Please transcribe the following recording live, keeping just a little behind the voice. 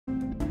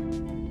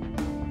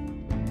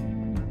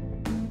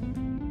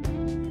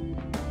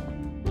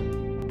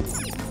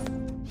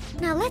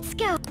Now let's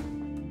go.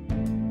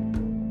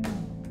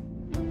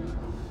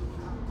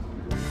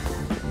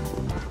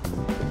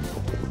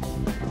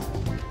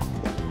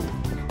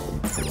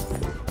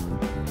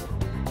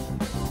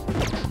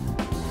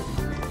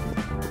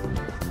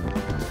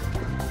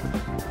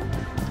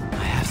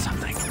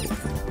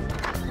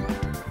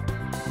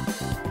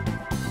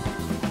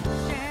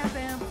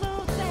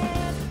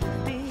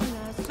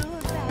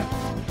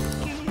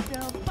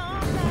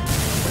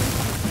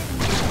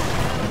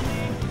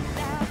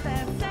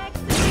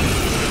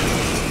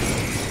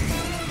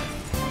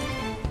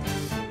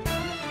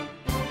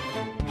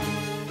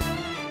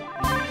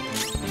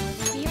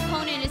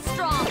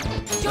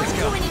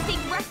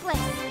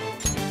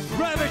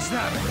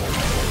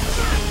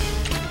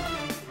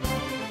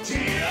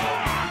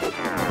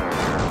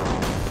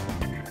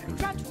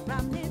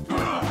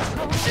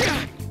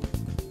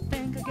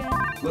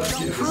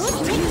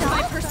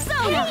 My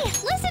persona! Hey,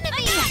 listen to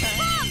me!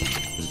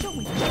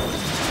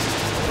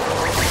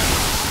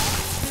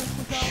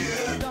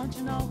 Don't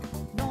you know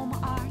my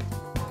art?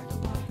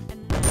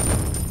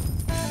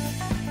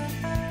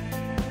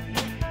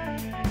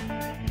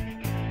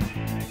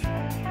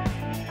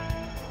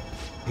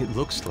 It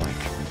looks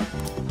like...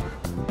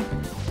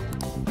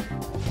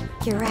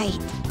 You're right.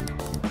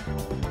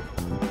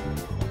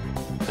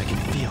 I can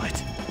feel it.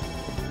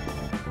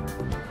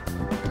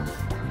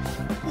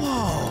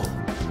 Whoa!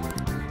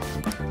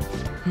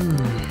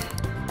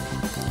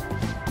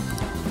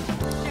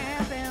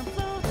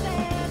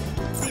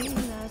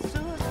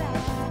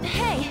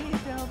 Hey!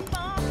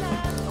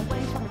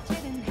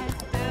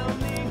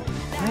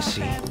 I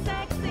see.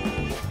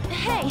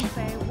 Hey!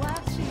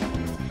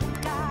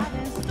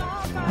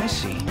 I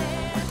see.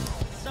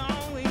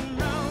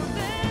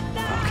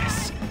 Focus.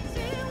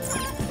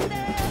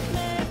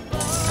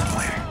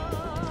 Somewhere.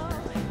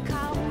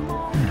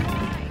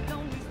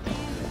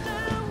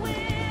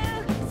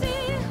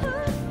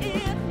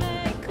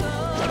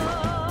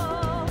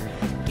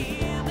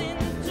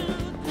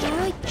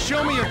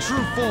 Show me your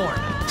true form!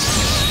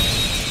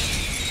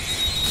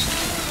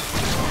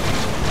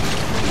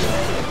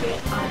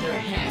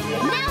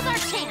 Now's our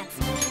chance!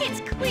 It's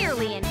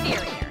clearly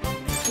inferior.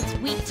 It's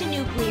weak to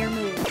nuclear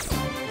moves.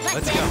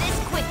 Let's end go. this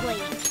quickly.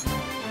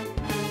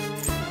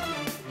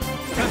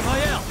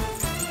 Raphael!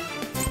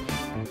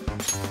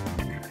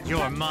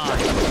 You're mine.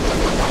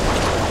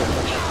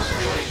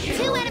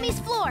 2 enemies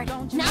floored.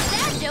 Not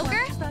bad,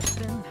 Joker.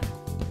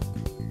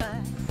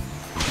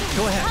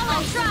 Go ahead.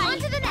 I'll try. On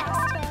to the next.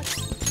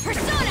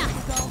 Persona!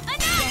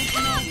 Enough!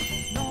 Come!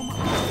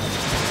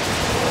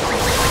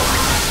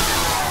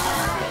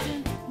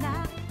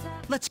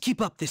 Let's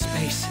keep up this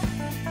pace.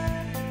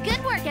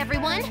 Good work,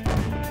 everyone.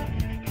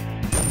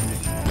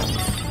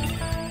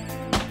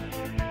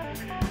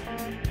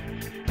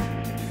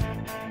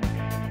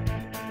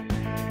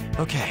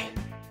 Okay.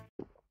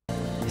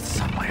 It's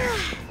somewhere.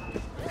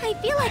 I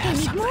feel like I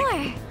need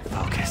more.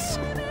 Focus.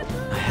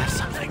 I have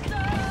something.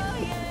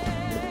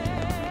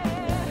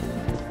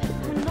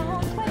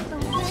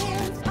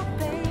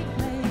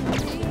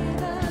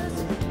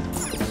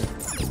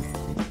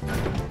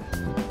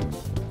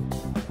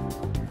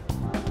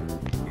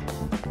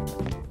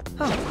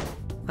 Oh,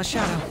 a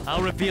shadow.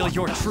 I'll reveal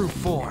your true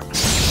form.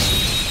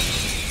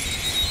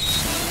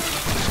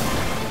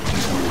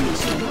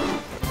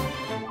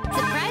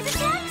 Surprise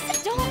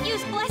attacks? Don't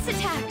use bless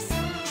attacks.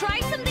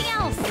 Try something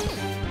else.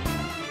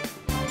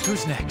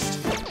 Who's next?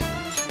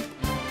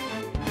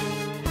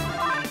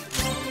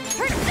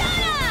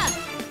 Persona!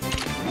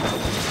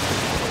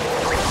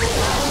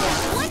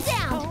 One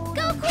down.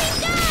 Go, Queen,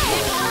 go!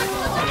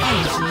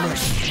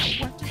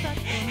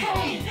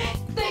 Hey,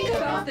 think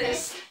about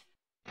this.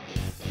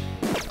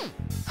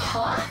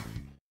 Huh?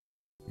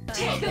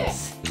 Take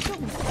this.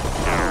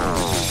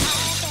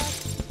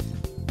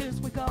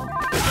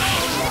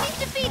 Enemies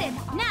defeated.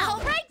 Now,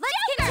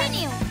 let's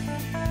continue.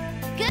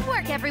 Good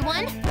work,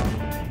 everyone.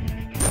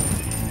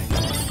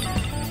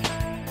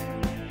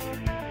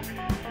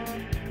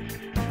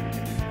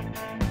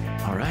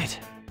 All right.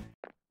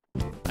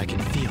 I can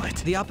feel it.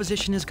 The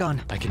opposition is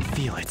gone. I can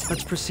feel it.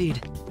 Let's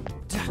proceed.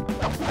 It's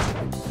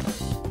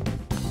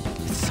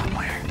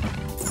somewhere.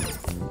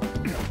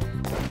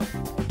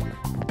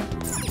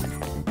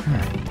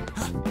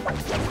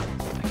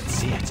 I can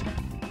see it.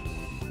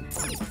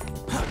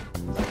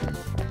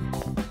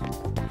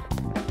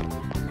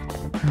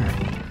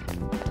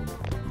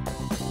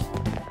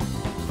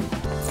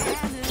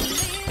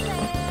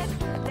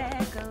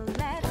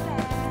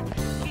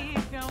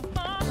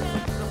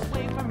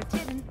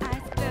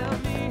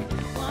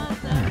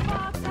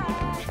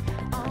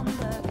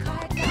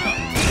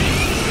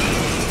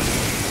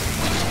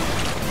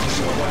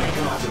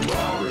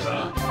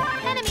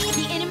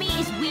 The enemy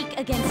is weak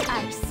against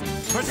ice.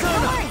 Persona!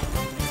 Don't worry,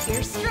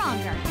 you're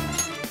stronger.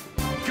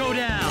 Go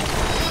down!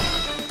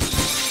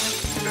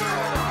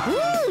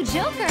 Ooh,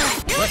 Joker,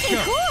 you're Let's looking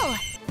go. cool.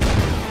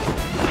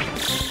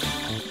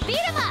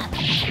 Beat him up.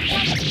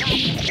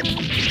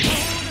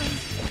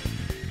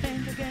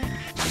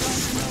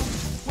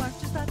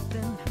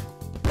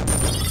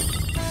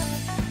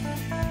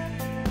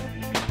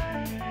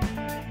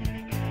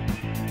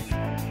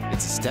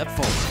 Step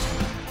forward.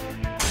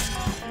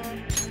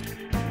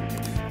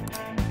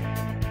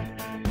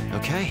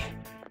 Okay.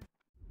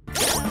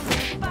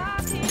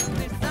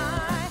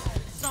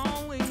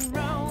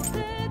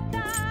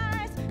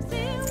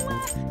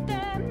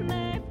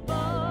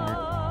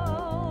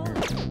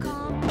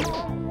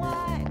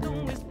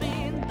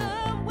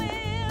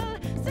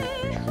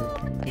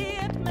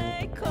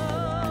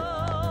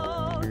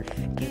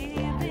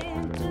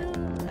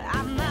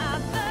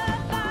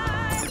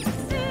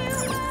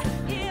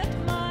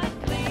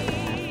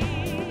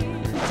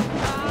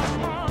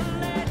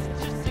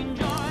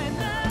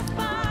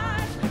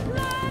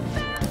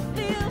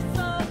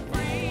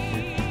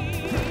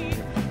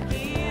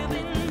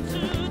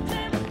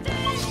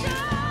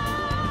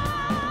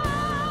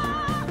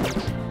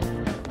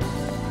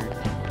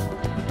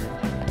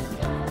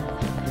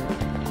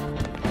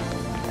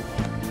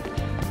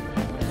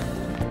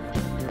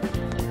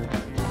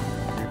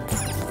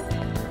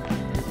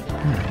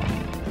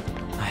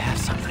 I have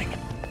something.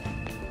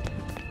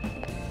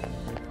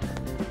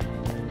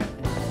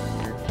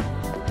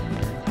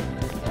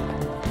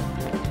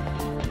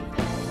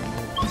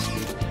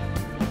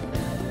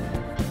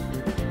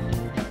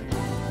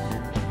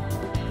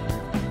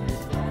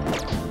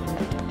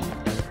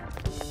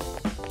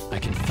 I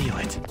can feel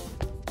it.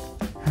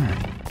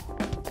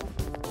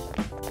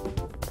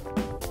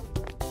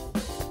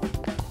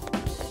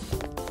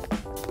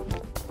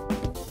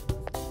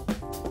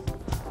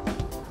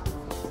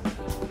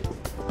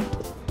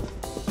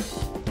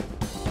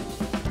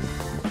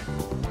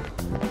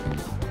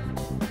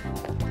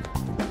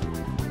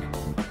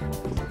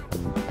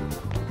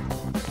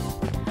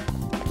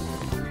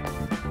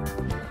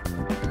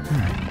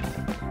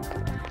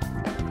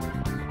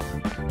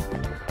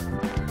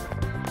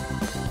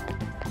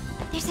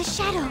 There's a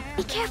shadow.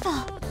 Be careful.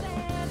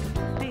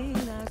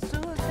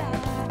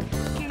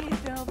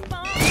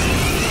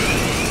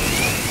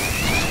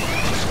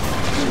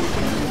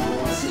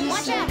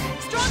 Watch out!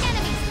 Strong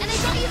enemies, and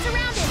they've got you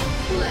surrounded.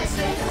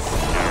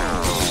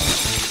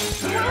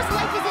 Crow's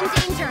life is in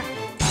danger.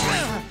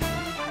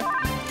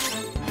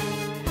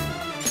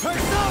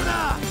 Persona!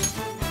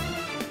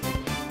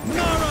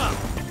 Nara!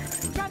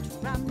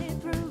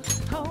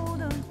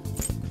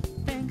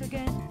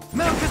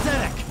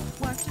 Melchizedek!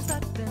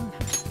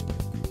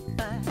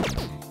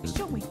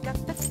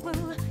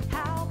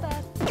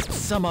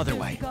 Some other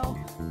way.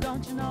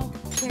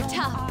 They're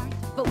tough,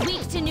 but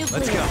weak to nuclear.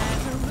 Let's go.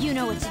 You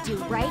know what to do,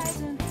 right?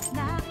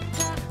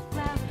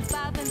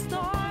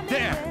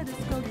 There!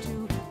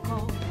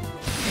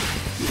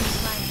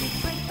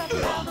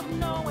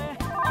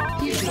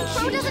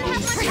 Crow doesn't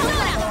have much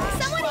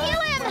health. Someone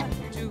heal him!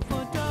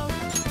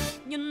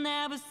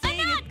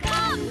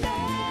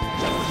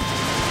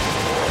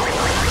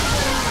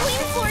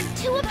 Queen floored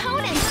 2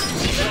 opponents.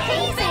 She's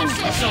amazing.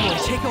 Someone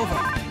take over.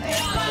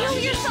 Heal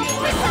yourself,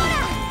 Persona.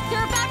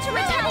 They're about to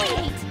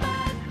retaliate!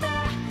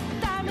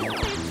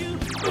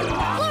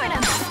 Florida,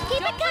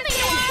 keep it coming.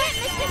 You can't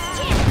miss this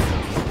chance.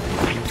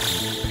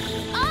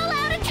 All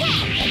out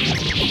attack.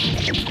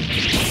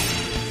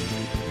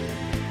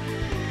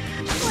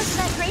 Was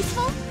that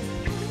graceful?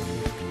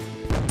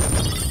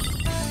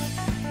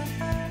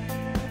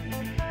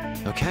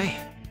 Okay.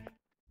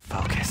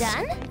 Focus.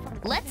 Done?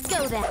 Let's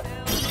go then.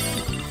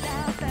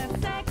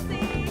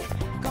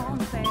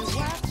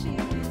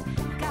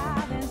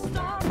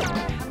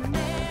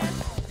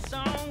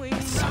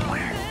 It's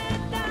somewhere.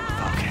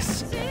 Focus.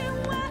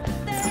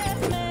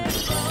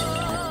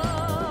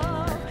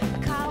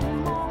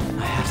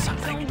 I have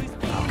something.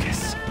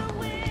 Focus.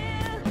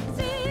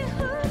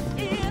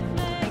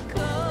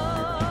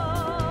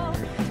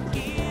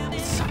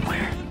 It's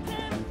somewhere.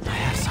 I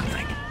have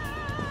something.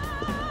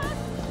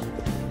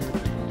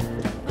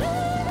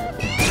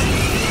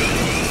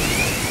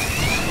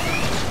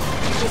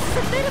 This is a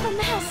bit of a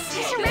mess.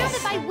 You're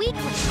surrounded by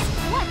weaklings.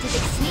 What, did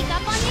they sneak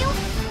up on you?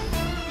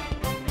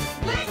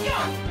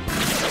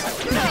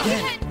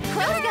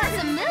 Crow's got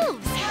some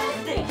moves.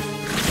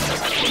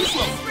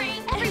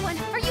 Everyone,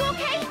 are you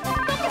okay?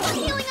 Focus on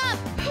healing up.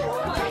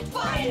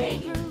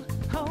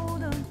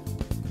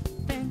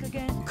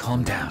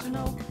 Calm down.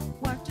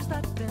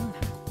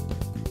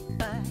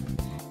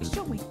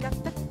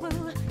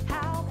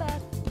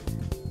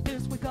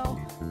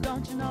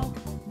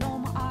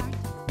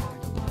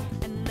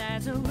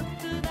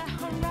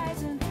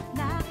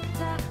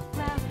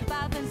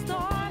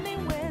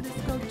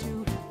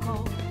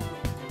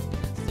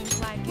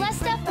 Less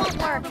stuff won't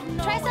work.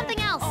 Try something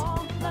else.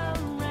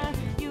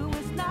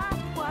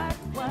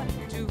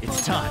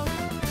 It's time.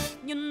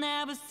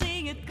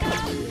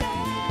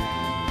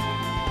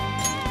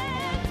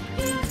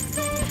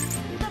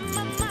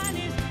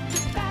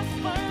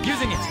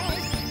 Using it.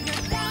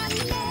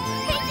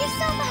 Thank you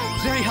so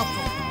much. Very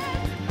helpful.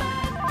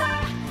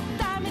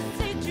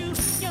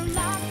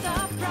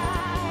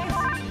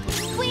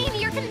 Queen,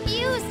 you're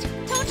confused.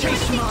 Don't do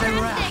Taste anything my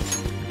drastic. wrath.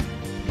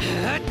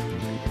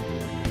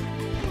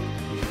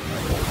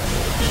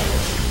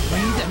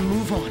 Breathe and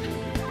move on.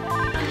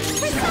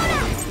 Persona!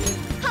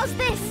 How's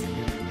this?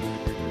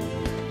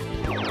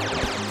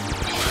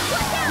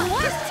 Look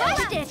out!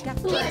 missed it!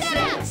 Keep that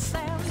up!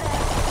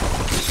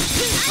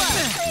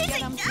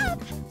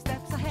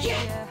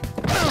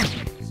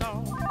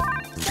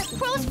 The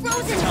crow's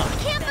frozen!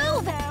 Can't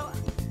move!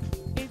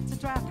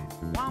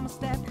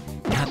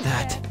 Not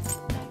that.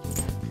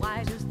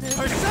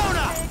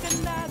 Persona!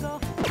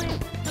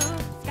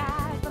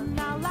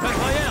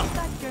 Raphael!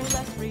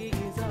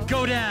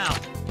 Go down!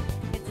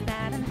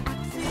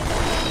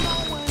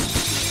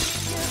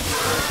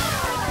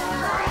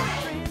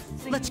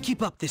 Let's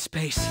keep up this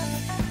pace.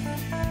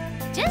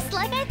 Just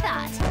like I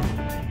thought.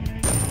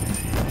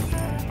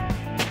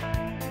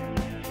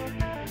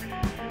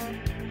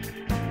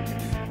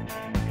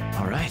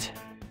 All right.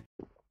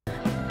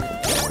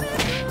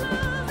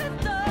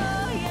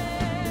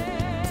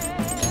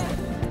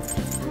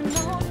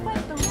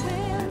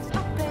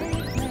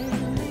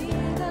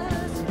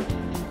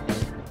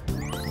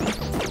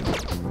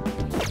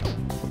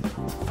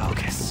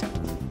 Focus.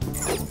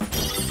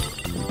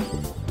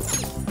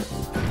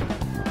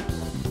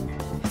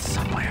 It's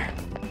somewhere.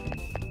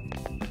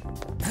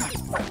 I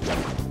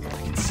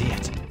can see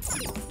it.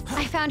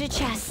 I found a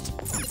chest.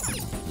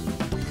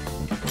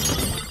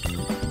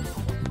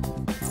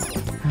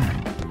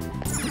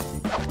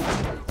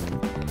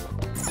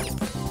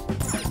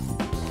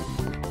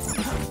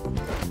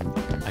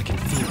 I can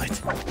feel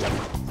it.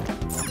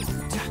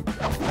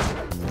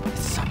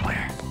 It's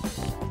somewhere.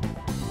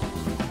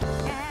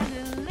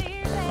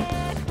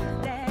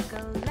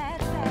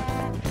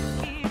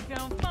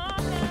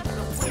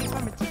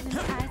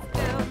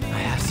 I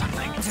have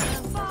something.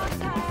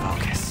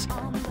 Focus.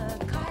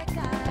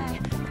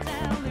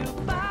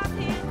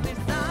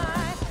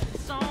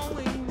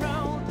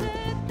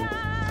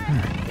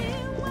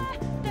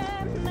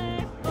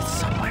 It's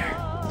somewhere.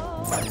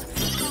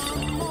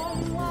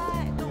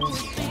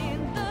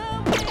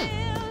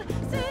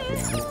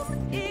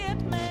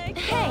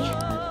 Hey!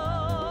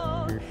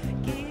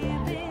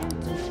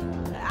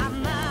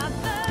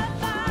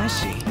 I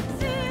see.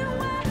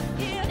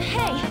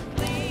 Hey!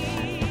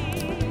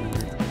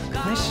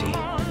 I see.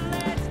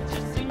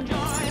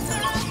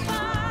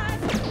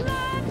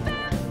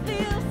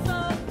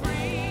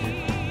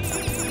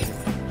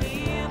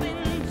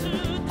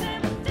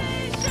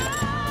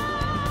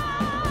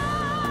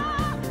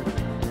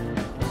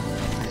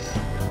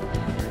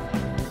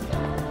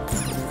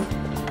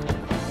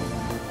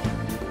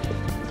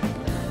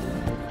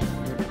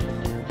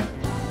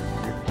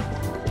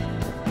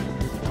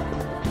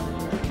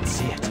 I can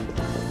see it.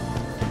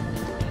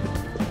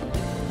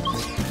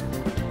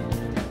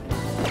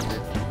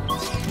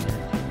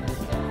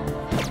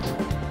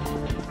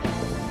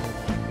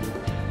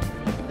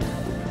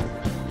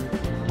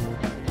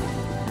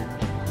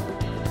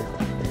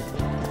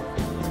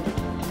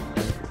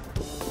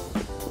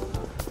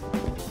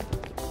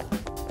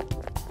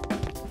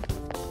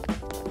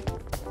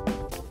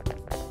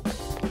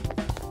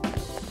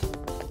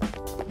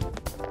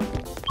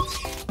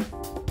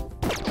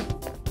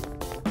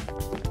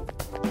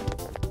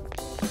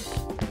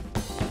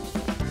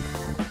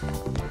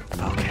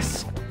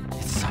 Focus.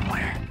 It's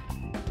somewhere.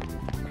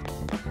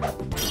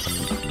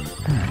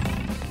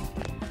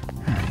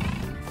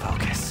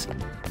 Focus.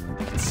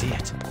 I can see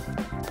it.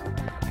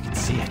 I can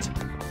see it.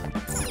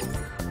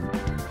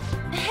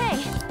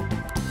 Hey!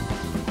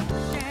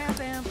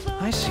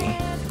 I see.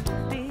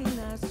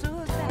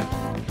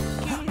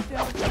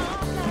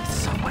 It's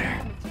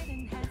somewhere.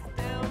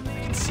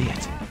 I can see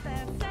it.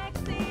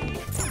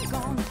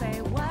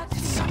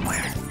 It's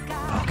somewhere.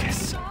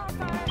 Focus.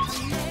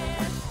 See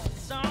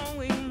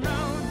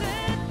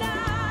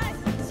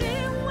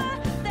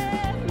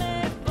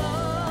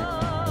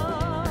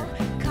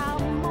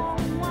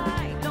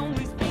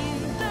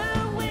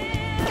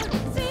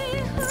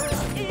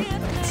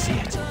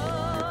it.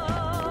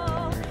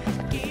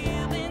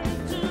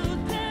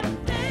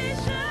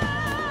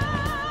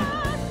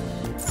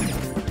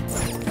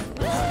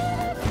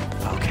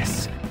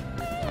 Focus.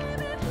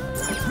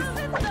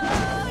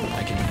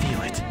 I can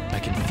feel it. I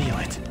can feel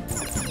it.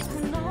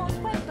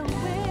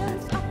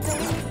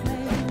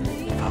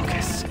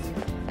 Focus.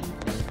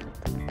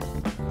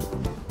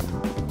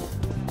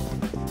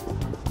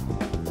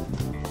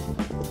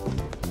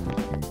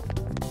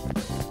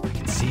 I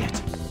can see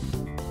it.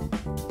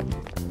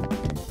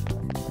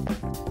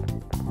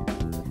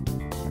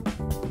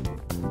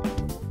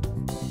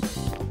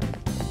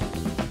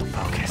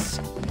 Focus.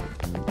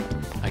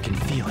 I can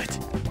feel it.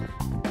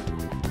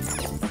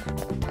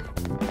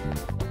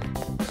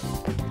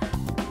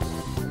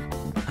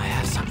 I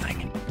have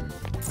something.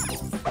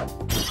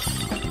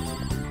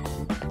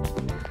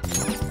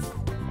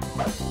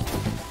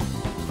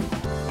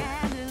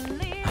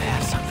 I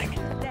have something.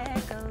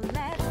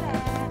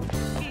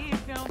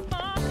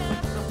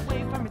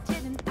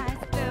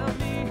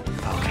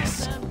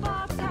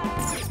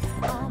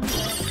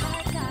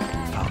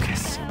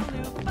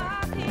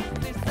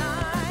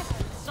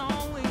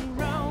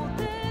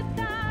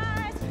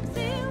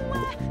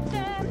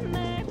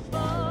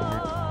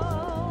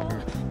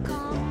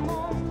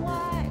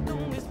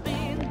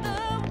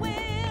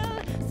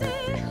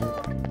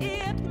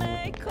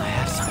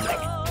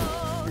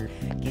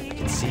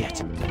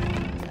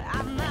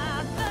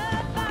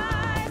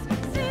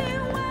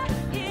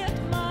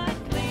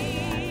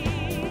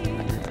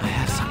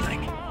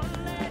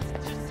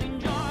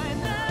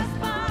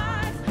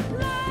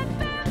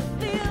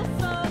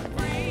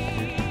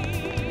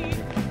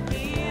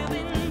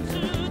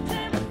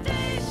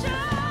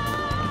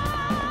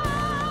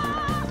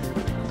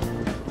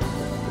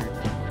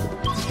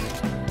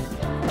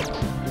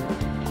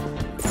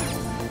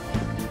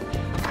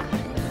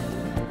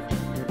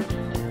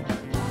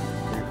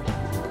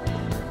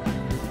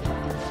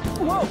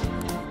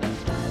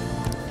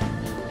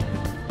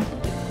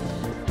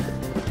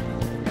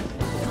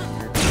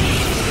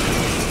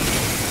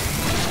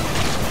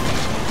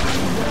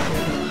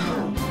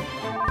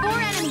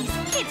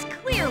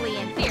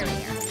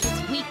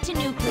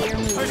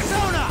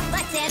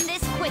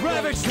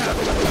 Fix them!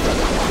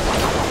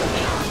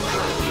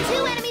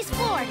 2 enemies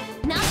floored.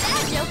 Not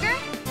bad, Joker.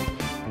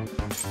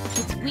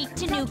 It's weak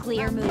to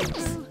nuclear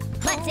moves.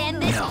 Let's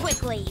end this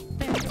quickly.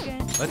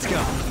 Let's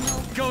go.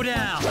 Go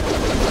down! Enemies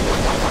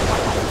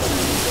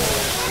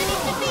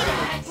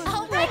defeated.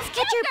 Oh, let's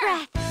catch your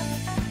breath.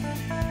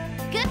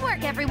 Good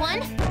work,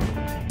 everyone.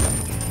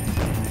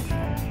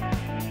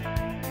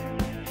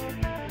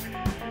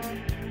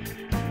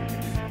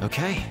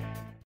 Okay.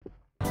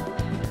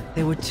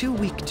 They were too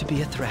weak to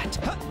be a threat.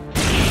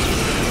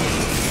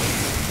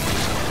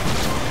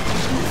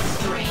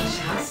 Strange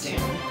costume.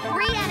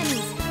 3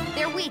 enemies.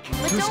 They're weak,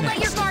 but Who's don't let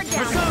your next? guard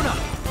down. Persona!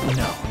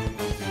 No.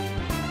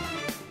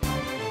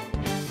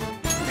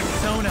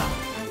 Persona!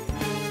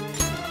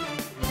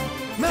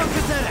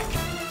 Melchizedek!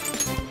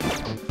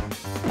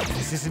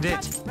 This isn't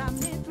it.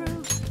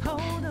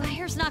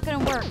 Fire's not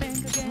gonna work.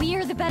 We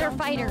are the better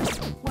fighters.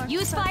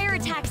 Use fire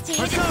attacks to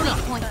hit its Persona!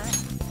 weak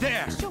points.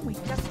 There!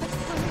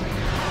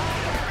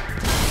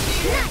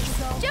 Nice!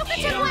 Joker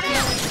took one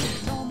out!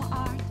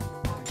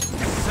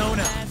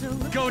 Persona!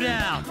 Go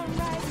down!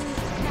 Nice!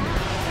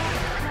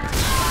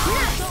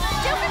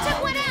 Joker took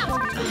one out!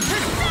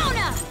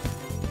 Persona!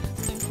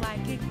 Take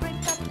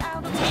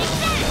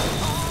that!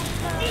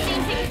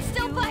 Seems he can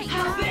still fight.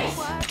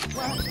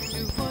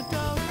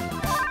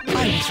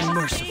 I was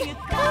unmerciful.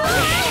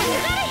 Oh, you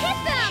gotta hit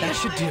them! That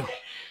should do.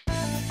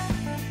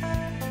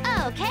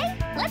 Okay,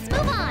 let's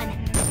move on.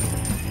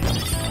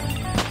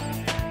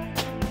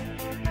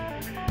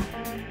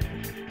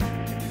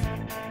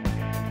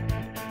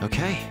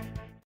 Okay.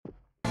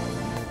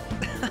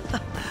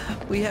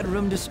 We had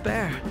room to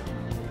spare.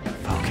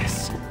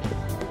 Focus.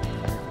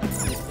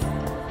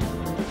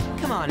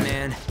 Come on,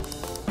 man.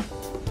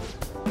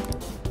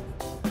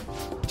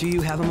 Do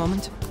you have a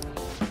moment?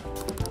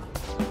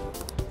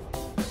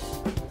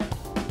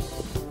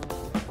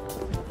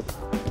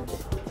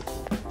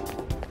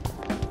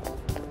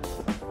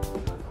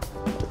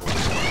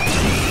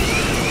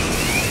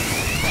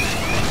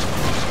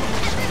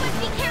 Everyone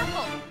be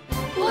careful!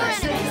 4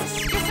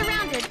 enemies. They're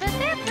surrounded, but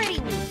they're pretty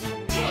weak.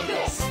 Take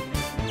this.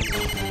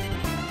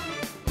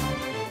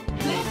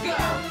 Let's go.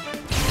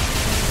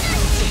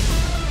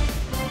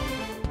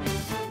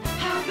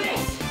 Have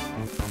this.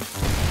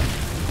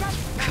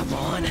 Come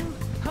on.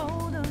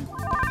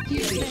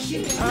 You be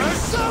cute.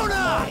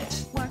 Persona!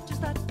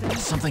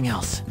 Something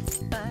else.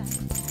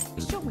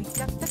 It's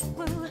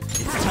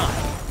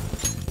time.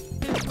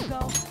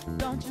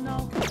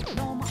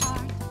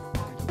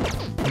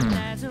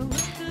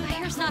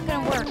 Fire's not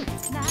gonna work.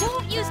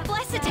 Don't use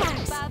bless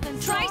attacks.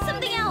 Try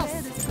something else.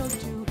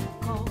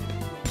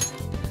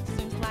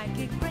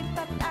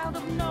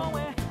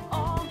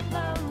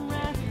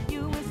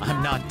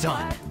 I'm not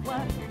done.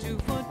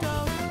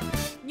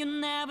 You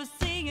never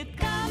see it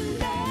coming.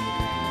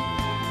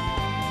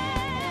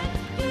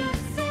 You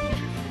see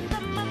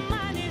that my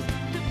mind is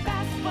the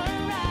best for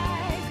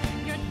right.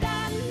 You're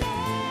done,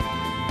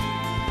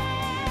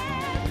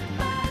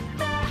 but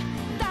the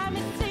time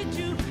it hit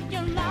you,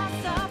 you're not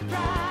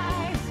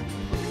surprised.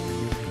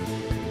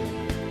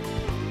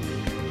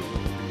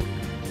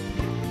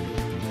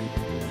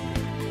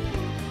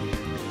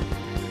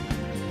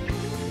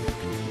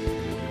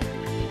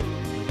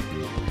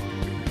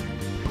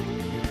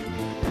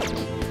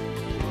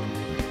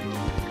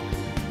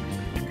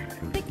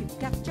 Think you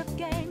got your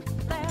game.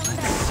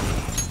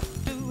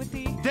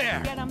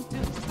 There! Nice!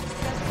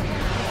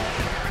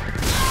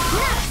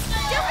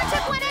 Joker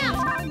took one out!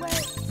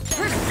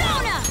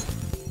 Persona!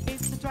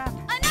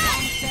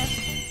 Enough!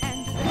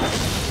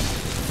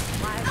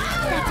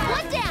 That's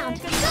one down!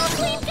 Go,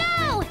 Queen,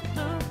 go!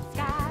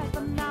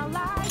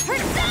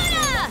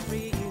 Persona!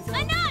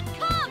 Enough!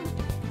 Come!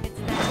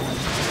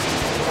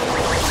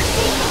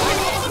 One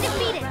enemy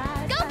defeated!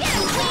 Go get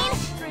him, Queen!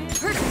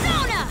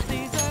 Persona!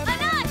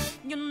 Enough!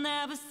 You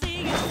never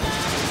see it.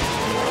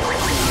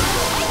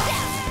 Right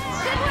down!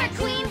 Good work,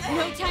 Queen!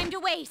 No time to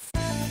waste.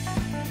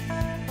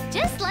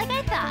 Just like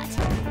I thought.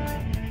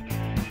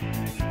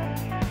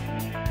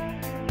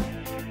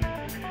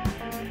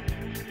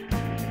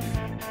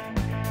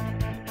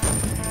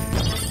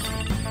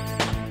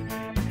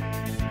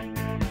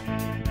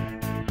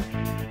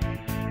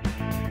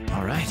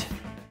 All right.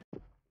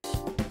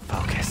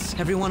 Focus.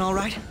 Everyone all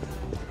right?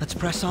 Let's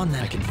press on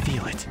then. I can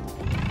feel it.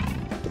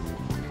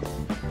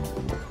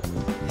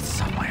 It's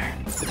somewhere.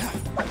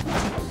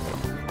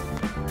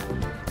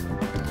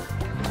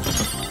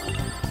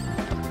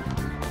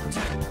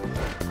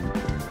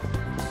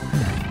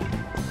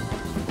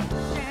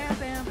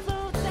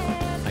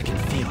 I can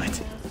feel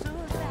it.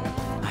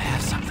 I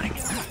have something. I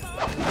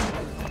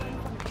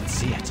can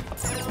see it.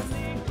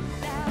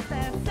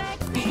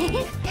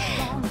 Hey.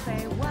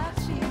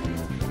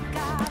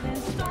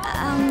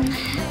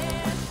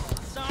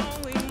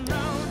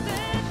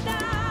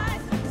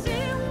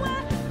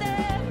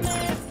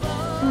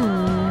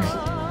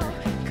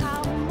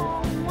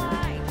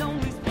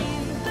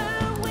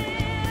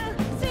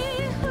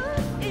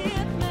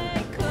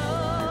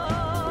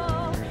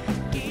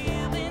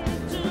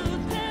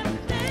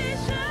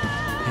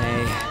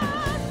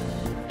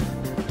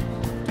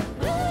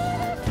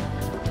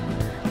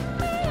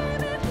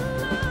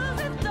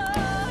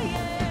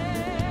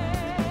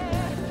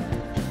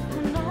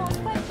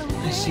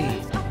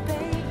 see.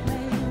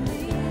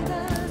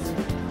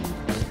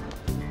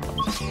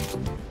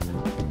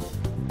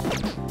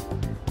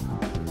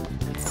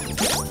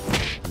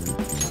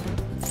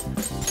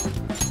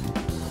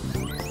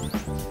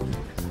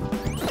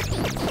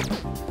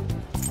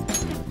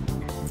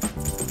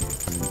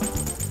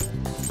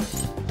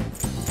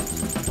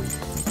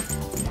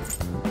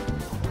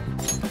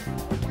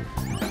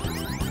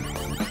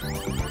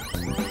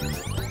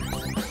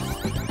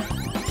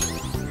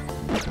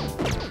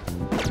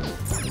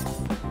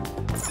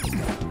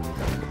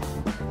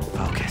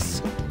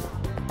 Focus.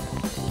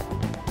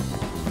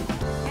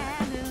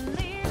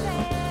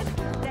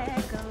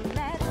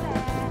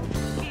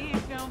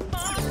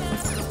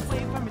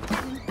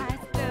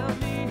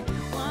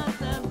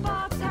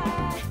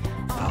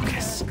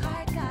 Focus.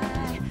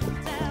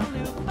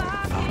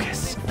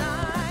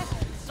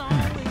 Focus.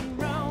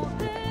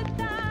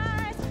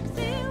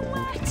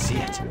 I can see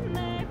it.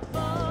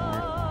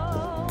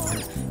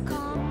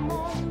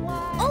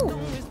 Oh!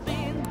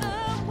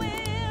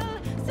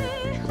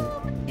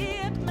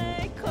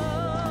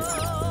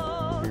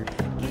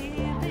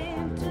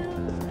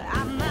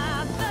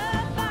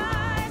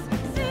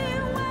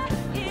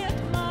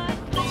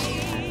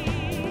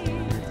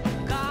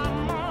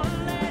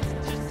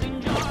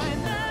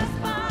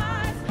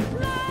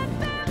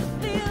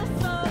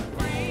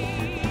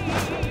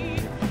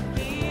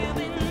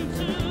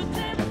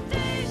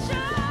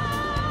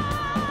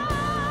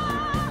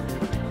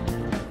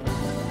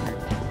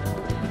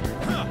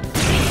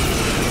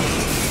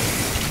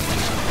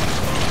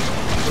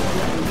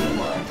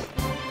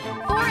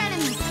 Four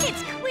enemies.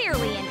 It's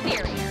clearly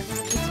inferior.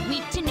 It's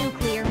weak to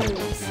nuclear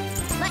moves.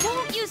 But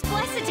don't use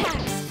bless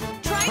attacks.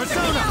 Try something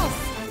Persona! else.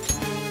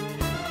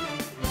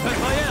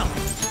 Raphael!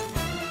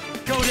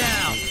 Go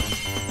down!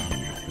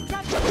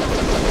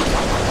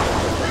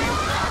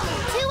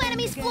 Two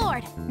enemies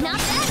floored. Not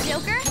bad,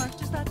 Joker.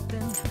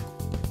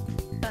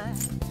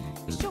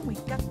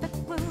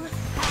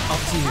 Up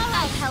to you.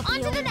 I'll help you. On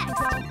to the next.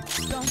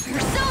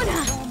 Persona!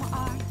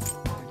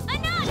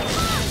 Enough!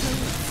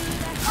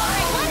 All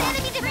right, one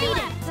enemy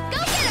defeated. Go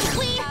get him,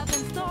 Queen.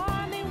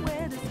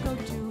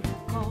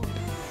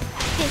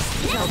 This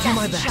I'll do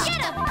my best.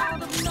 Get him.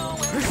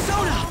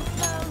 Persona!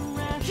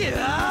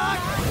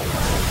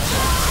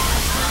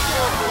 You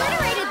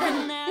obliterated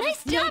them.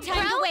 Nice No job,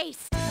 time bro. to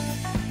waste.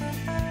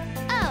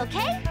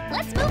 Okay,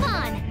 let's move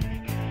on.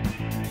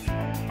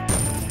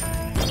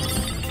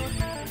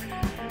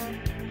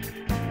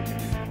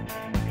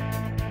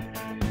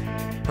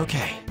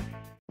 Okay.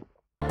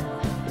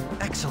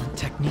 Excellent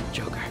technique,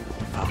 Joker.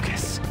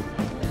 Focus.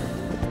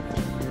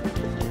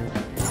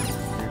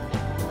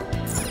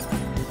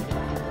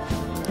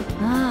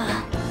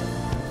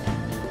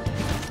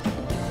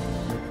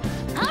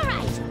 All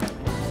right.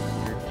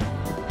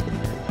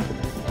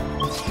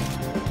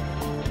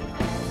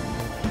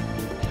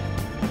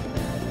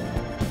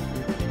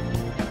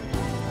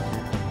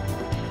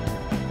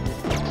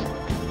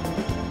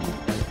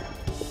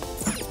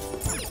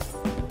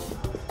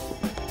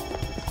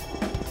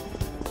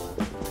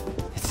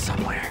 It's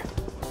somewhere.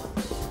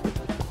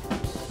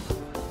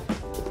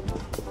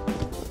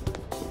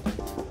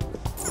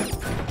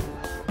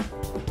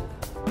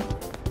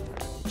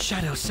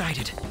 Shadow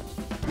sighted.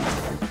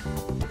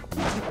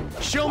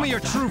 Show me your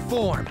true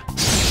form.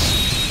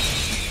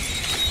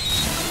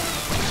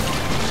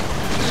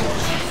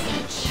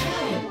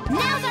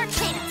 Now's our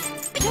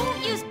chance.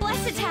 Don't use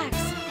bless attacks.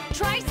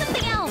 Try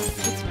something else.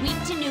 It's weak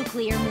to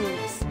nuclear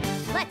moves.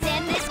 Let's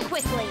end this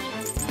quickly.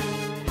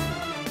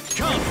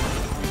 Come!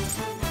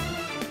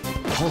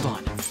 Hold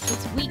on.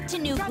 It's weak to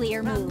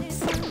nuclear moves.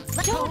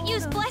 Don't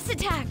use bless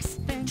attacks.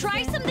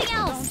 Try something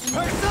else.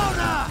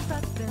 Persona!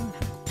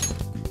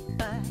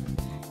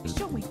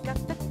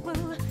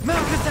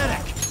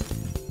 Melchizedek!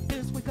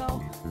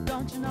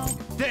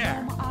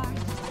 There!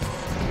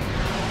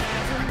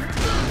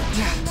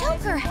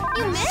 Joker,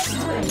 you missed.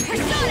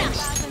 Persona!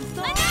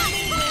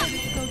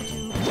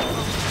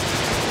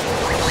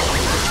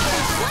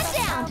 One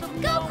down.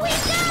 Go,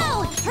 Queen,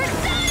 go.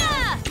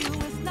 Persona!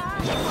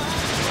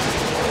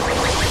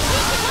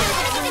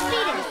 Enemy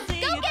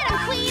defeated. Go get him,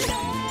 Queen.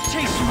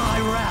 Taste my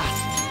wrath!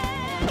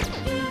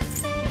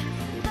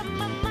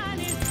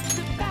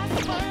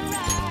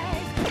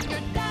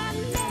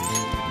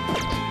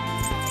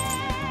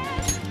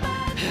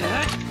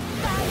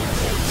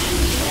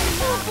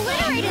 You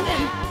obliterated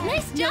them.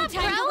 Nice No job,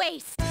 time to bro.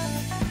 waste.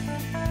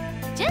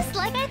 Just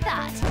like I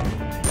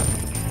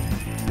thought.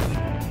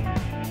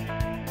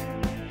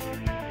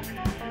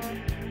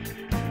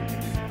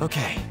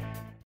 Okay.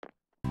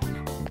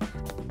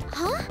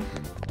 Huh?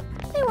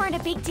 They weren't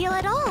a big deal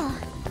at all.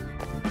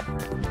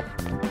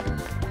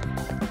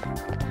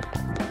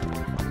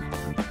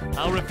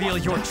 I'll reveal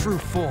your true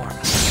form.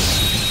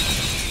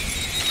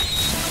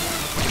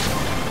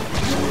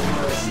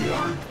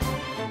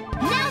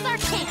 Now's our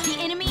chance. The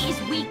enemy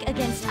is weak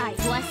against ice.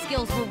 Bless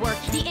skills will work.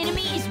 The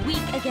enemy is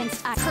weak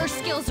against ice. Curse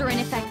skills are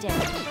ineffective.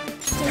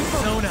 Stay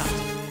Persona!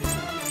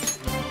 focused.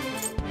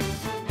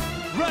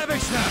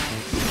 Ravage them!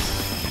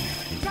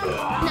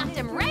 Knocked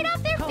them right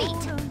off their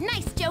feet.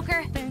 Nice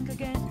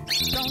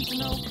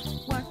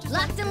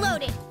Locked and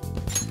loaded.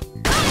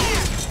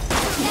 Fire!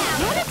 Now,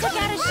 Yoda took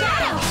out a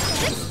shadow.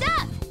 Good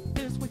stuff.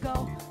 Here we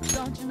go,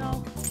 don't you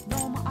know?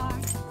 No more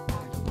art.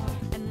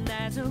 And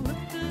as I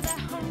look to the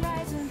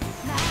horizon,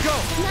 Go!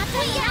 Not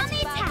the yet.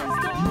 The attack.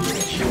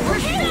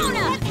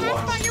 Persona!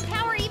 Cast on your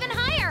power even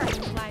higher.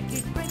 like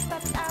it creeps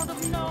up out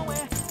of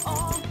nowhere,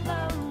 all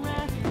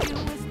around you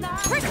is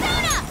not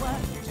Persona! what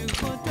you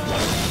could do.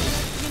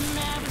 You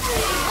never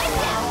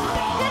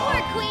Good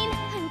work, Queen.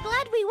 I'm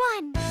glad we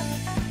won.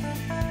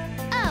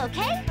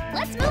 Okay,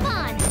 let's move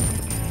on.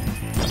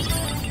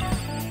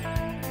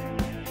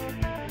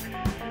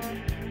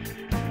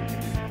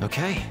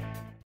 Okay.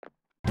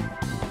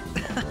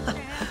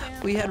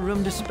 We had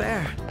room to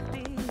spare.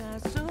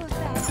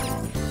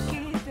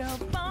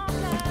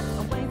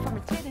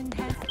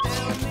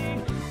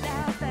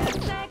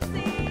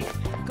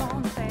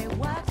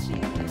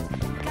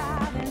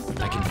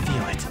 I can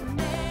feel it.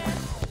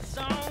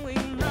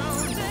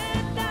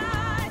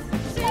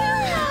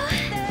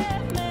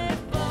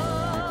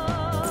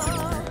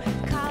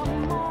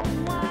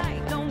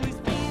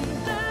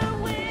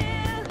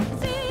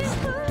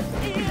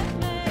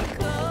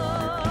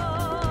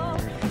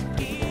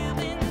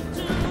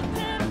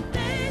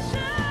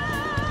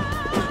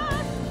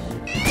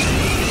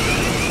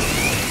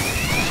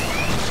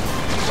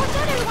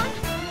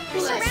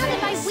 Surrounded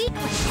by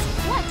weaklings.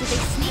 What, did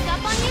they sneak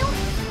up on you?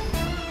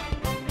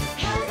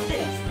 How's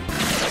this?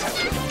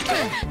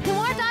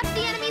 Noir dodged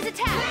the enemy's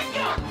attack.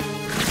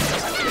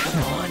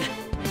 Come on.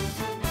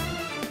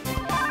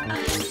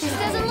 This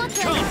doesn't look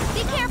good.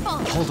 Be careful.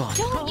 Hold on.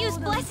 Don't use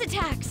bless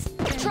attacks.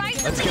 Try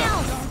Let's something go.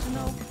 else.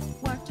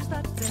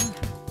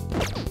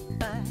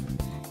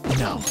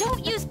 No.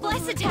 Don't use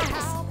bless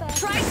attacks.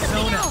 Try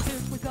something Persona. else.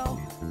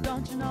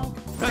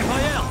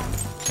 Raphael!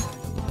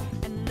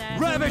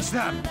 Ravage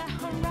them!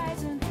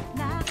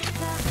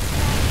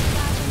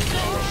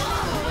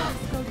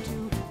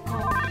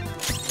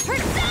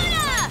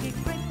 Persona!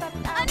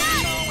 Enough!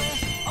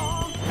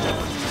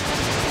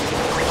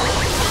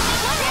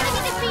 One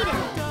enemy defeated.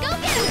 Go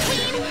get him,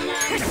 Queen.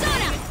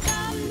 Persona!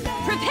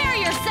 Prepare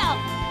yourself!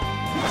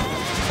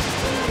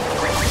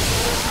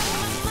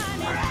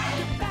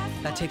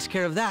 That takes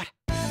care of that.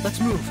 Let's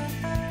move.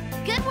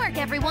 Good work,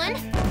 everyone.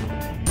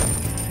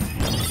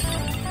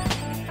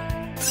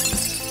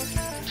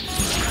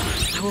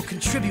 I will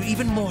contribute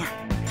even more.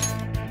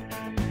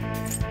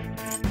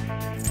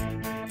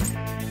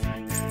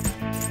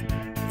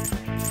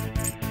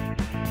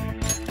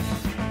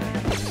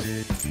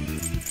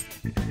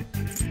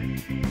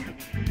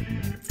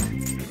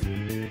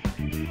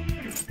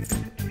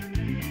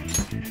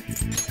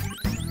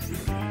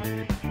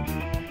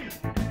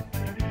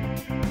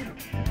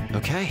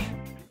 Okay.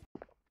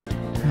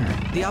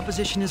 The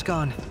opposition is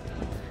gone.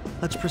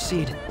 Let's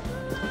proceed.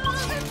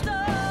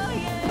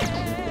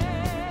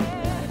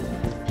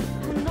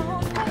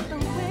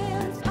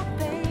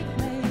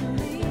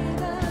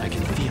 I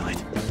can feel it.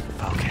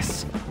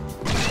 Focus.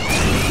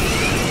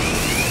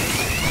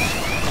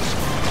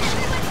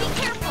 Everyone be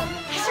careful.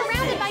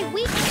 Surrounded by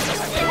weaklings.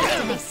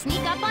 Did they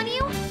sneak up on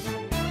you?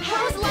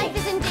 Rose life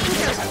is in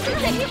danger.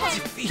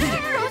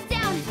 Defeated. Rose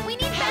down. We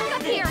need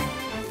backup here.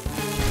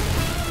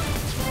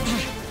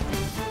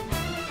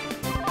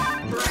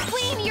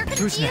 Queen, you're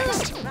Who's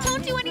confused. next?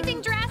 Don't do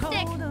anything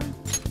drastic.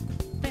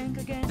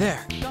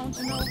 There.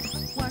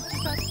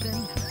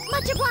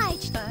 Much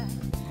obliged.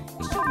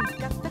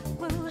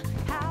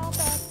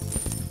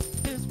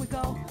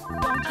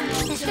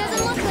 This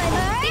doesn't look good.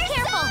 Be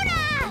careful.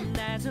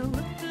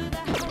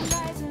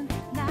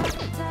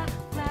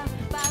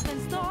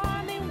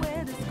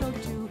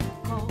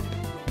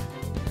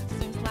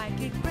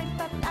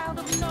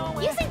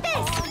 Using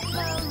this.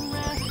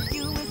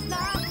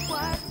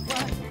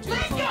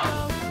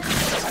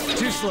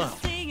 Too slow.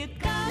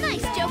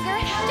 Nice, Joker.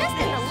 Just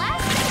in the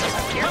last second.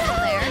 Careful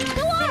there.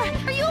 Noir,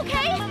 are you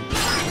okay?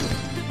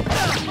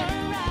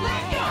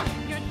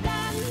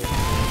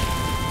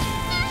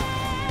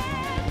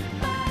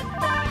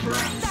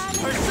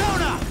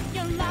 Persona!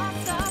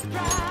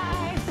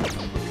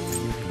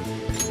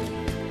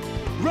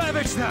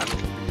 Ravage them!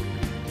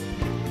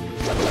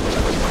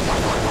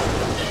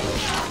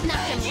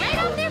 Knocked them right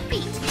off their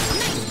feet.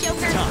 Nice,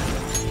 Joker. Time.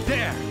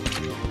 There.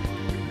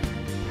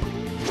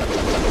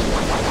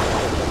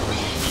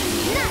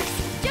 Nice.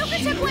 Joker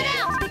took one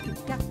out.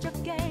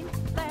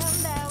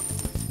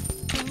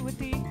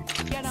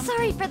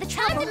 Sorry for the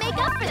time to make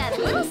up for that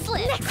little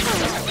slip. Next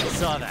time.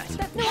 Saw that.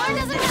 Noir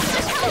doesn't have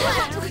much health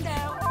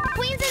left.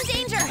 Queen's in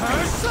danger.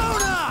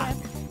 Persona!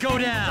 Go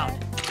down.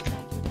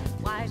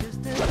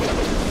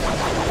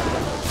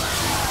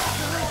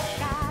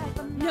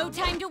 No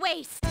time to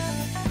waste.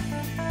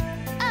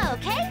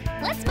 Okay,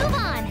 let's move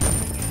on.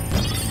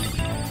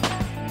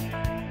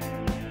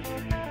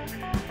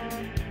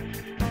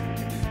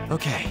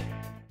 Okay.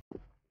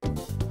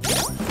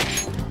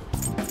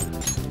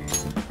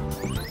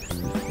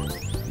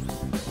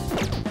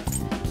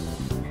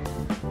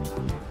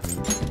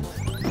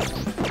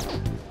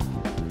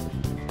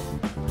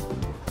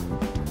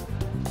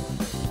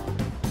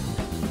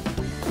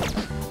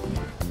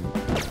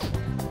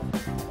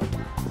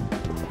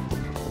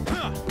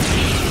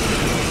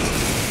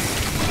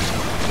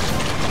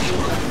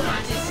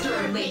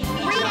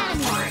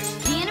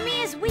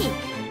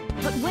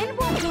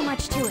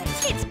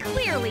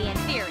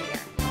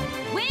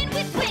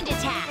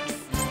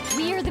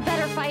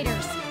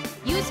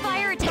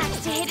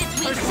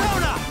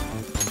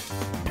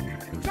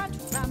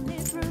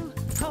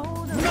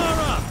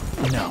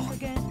 no.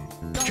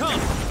 Come!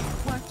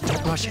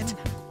 Don't rush it.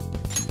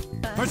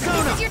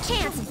 Persona! This is your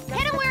chance.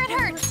 Hit him where it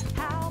hurts.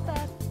 How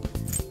about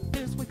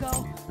this we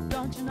go?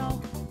 Don't you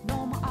know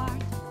my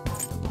art?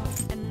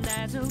 And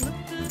as I look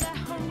to the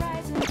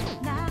horizon,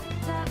 not a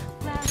cloud,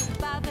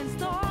 but then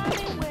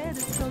storming where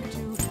this go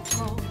to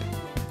cold.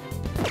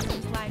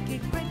 Seems like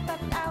it crept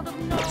up out of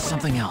nowhere.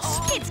 Something else.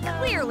 It's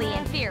clearly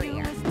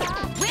inferior. Win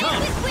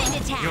with wind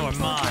attack. You're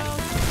mine.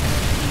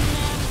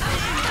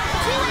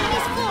 2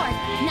 enemies floored.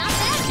 Not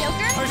bad,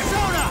 Joker.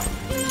 Persona!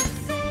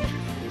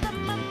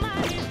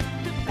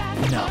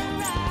 No.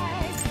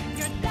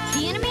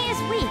 The enemy is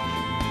weak,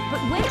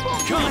 but wind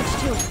won't do Come. much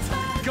to it.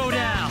 Go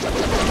down!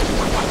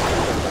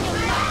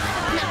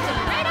 Knocked them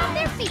right off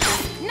their feet.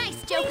 Nice,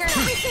 Joker.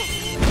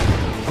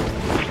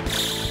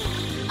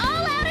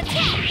 All out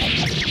attack.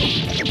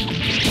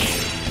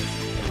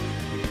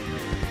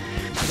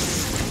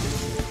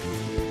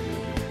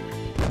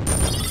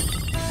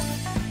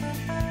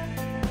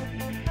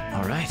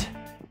 All right.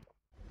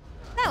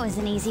 That was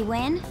an easy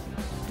win.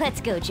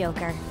 Let's go,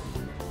 Joker.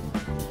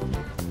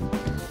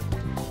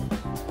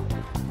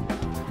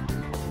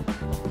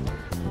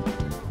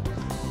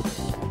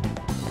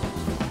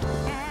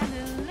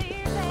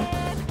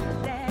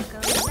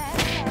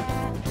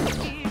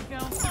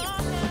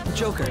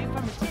 Joker.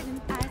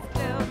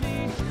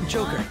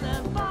 Joker.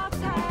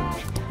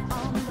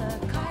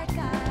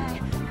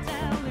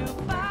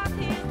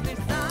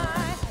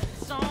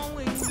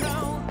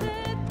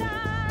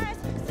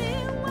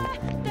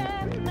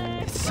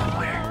 It's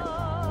somewhere.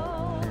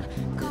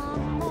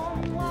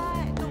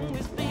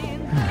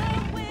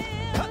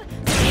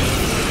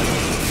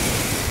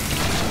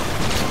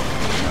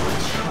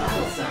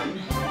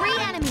 Three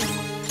enemies.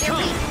 They're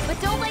weak, but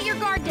don't let your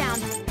guard down.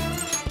 2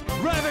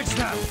 Ravage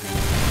them!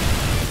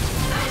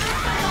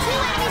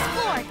 enemies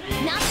floored.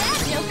 Not bad,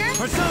 Joker.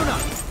 Persona!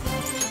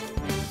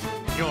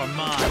 You're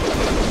mine.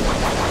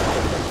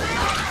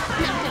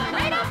 Knocked them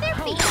right off their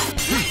feet.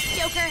 Nice,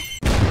 Joker.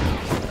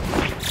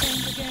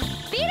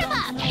 Beat him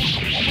up.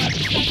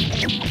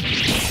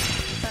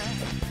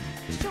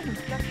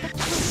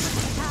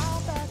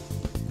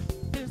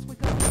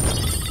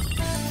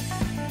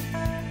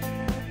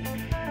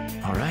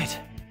 All right.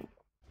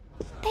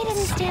 They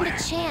didn't stand a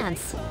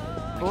chance.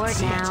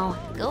 Bored now.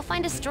 Go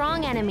find a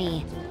strong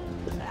enemy.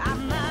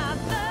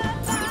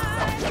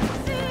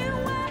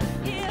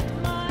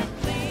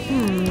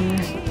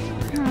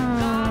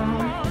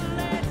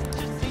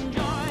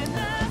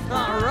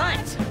 All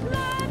right.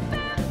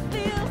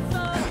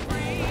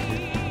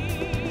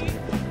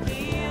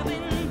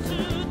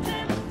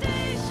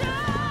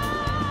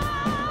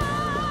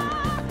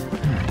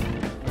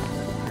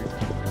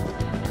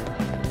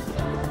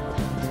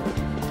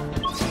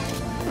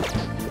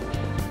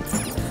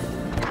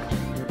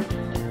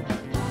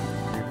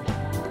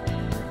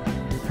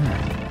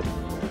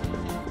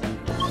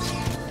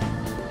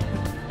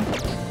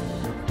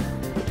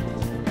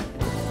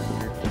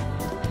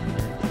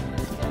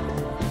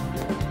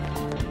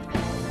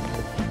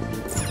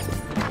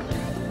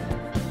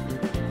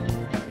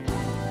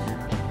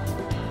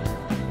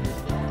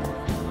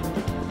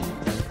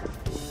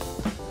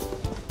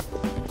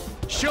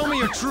 Show me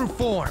your true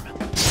form.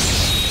 We've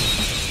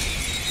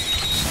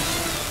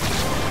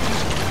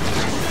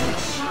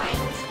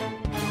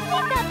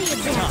got the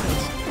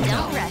advantage.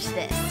 Don't rush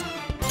this.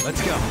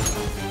 Let's go.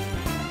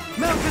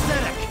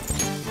 Melchizedek!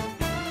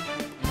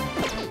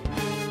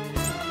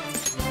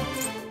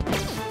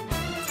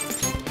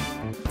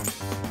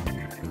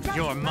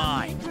 You're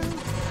mine.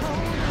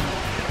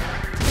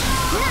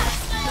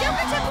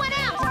 Joker took one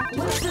out.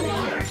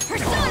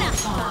 Persona,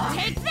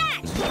 take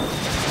that.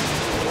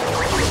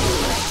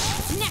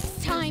 Next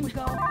time.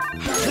 Persona!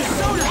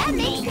 That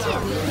makes 2.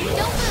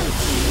 Don't move.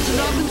 Do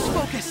not lose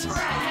focus.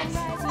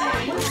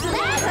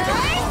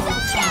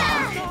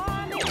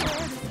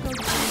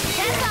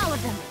 That's all of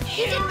them.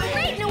 You did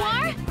great,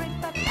 Noir.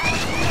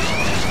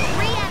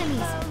 3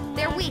 enemies.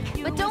 They're weak,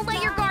 but don't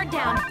let your guard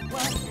down.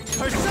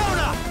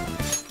 Persona!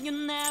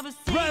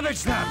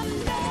 Ravage them!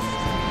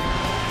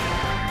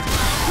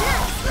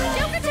 Nice.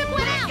 Joker took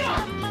one out.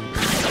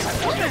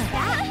 What is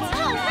that?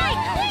 Oh, right,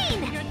 clean.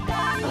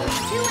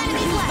 2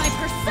 enemies left. My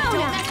Persona.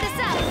 Don't mess this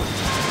up.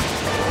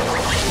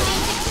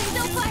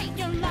 Still fight.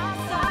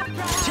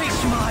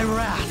 Taste my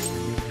wrath!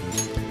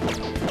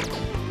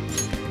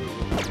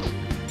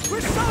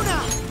 Persona!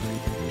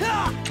 Ha!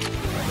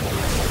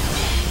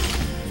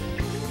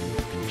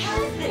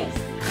 How's this?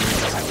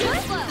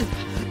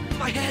 Good.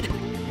 My head!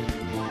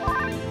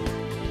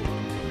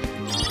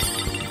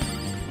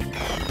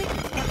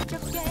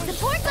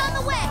 Support's on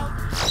the way.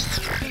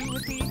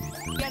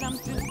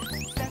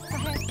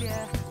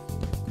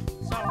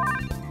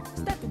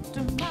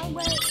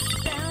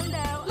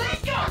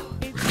 Let's go!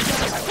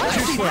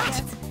 Just wait.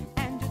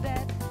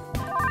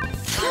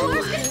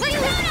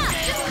 Persona,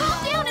 just calm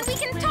down and we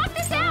can talk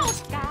this out.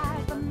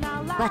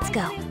 Let's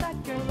go.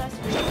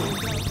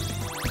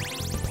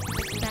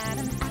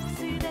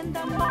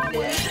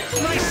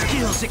 My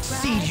skills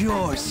exceed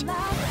yours. You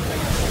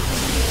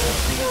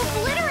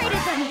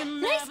obliterated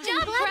them. Nice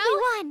job, Crow.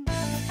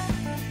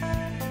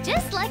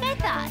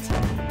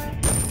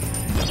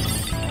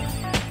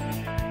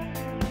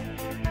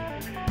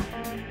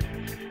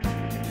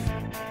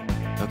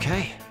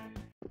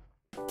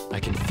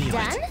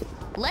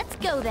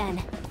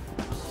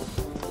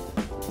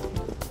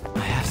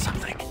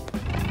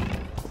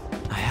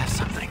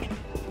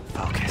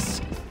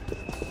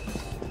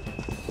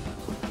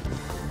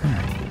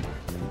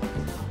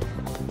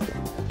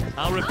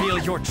 I'll reveal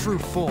your true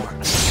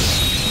form.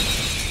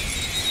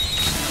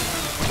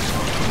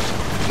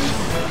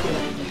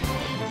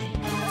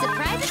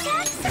 Surprise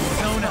attack?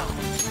 Persona!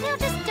 Now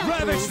just don't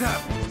Ravage lose.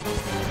 them!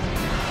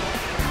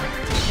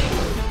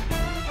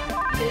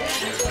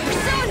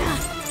 Persona!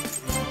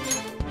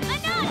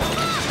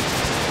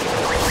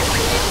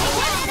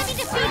 Enemy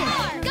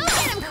defeated! Go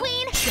get him,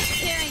 Queen!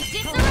 Tearing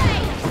disarray!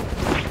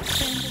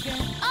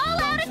 All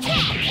out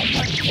attack!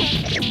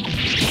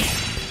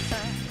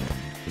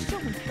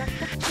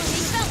 We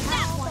felt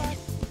that one!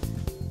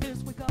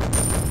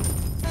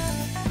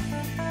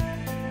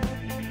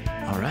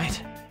 All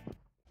right.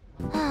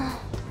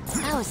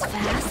 That was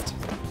fast.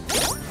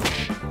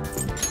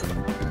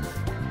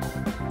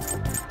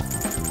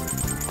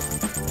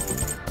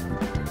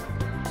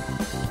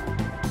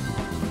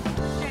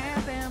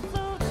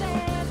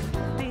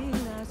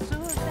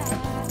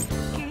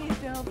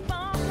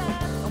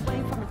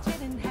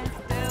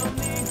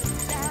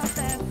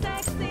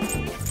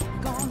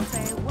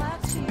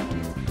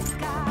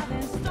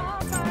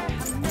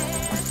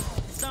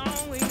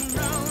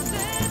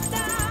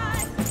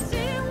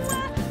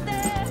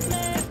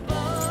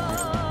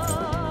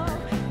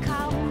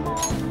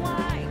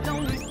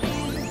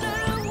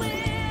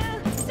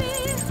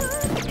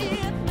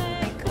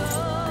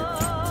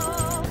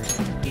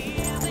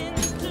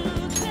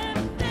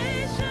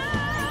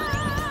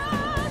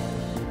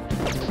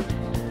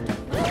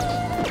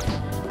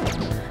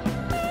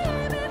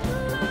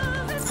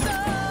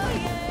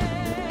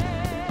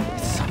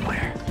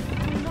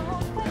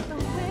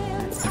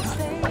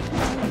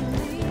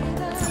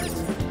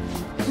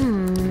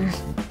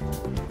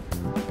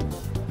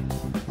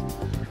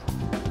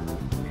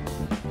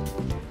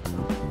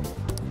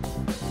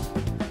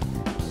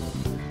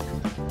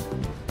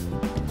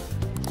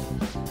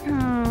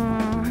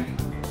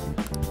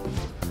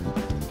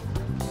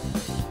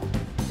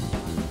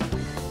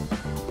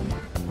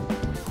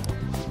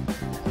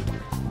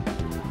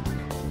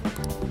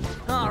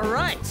 All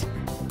right.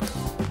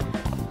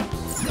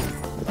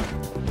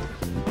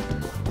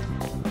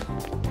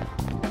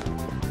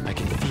 I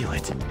can feel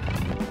it.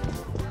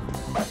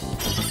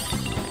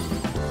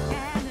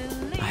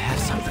 I have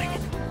something.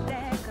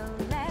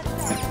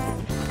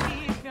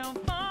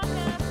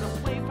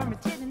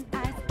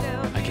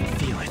 I can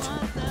feel it.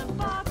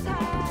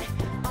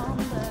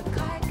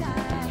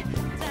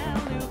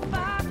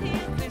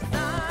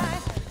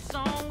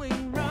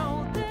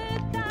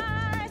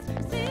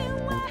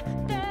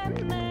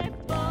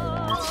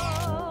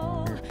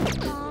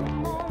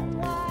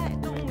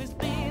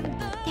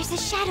 There's a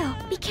shadow.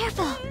 Be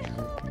careful.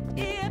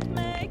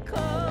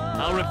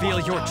 I'll reveal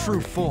your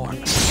true form.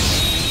 We've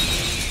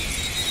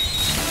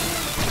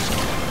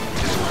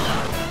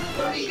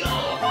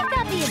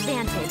got the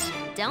advantage.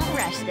 Don't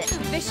rush this.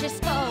 Vicious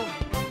foe.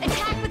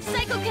 Attack with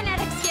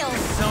psychokinetic skills.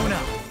 Persona!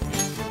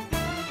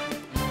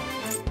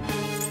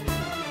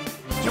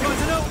 You want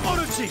to know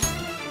Orochi?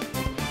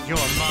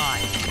 You're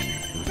mine.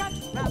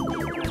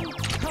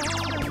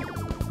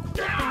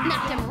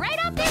 Knocked him right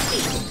off their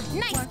feet.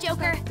 Nice,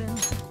 Joker.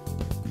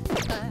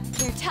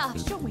 You're tough,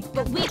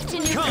 but weak to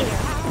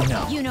nuclear.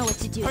 No. You know what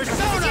to do.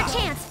 Persona! It's your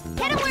chance.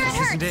 Hit him where it This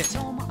hurts. isn't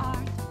it.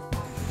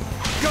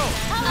 Go!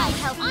 I'll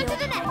help you. On to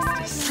the next.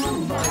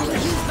 I'll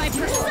use my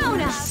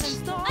persona.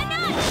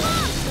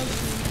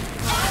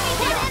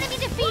 That enemy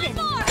defeated.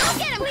 Go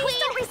get him, Queen.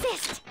 Don't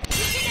resist.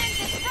 You can end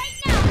this right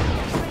now.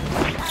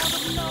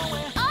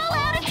 All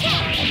out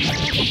attack.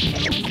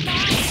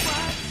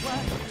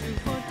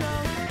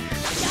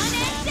 Done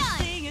and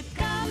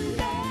done.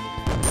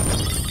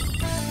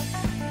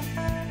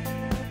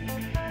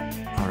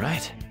 All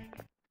right.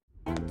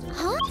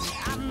 Huh?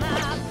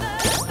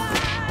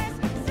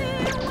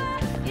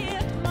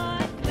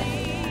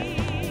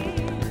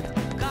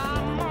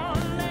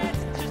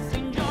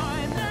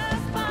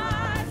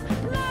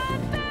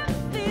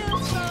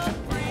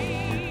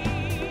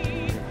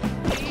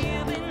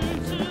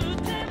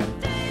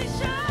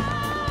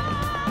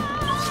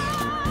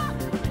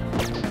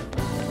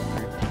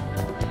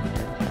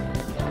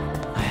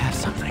 I have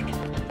something.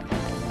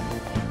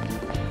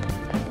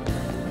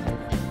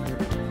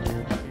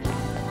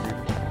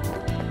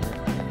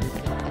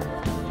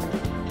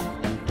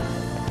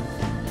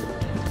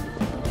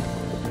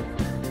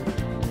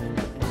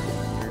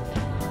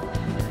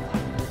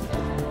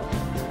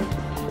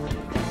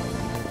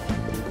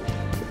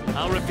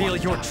 I'll reveal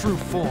your true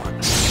form.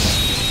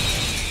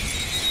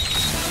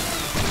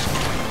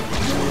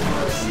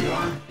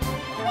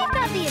 We've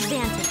got the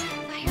advantage.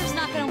 Fire's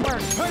not gonna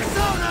work.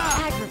 Persona!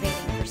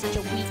 Aggravating for such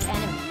a weak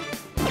enemy.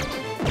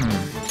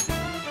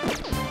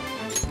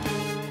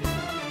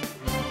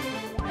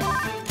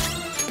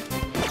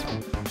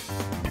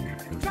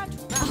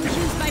 I'll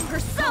use my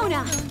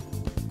persona.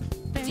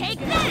 Take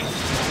that!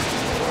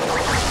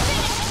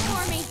 Finish it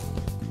for me.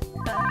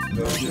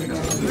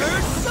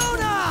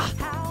 Persona!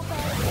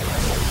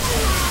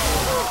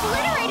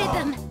 Obliterated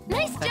them.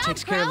 Nice That job,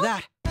 takes care of Crow.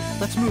 that.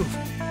 Let's move.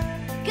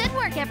 Good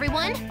work,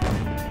 everyone.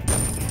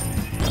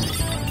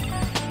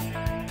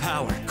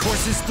 Power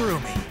courses through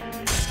me.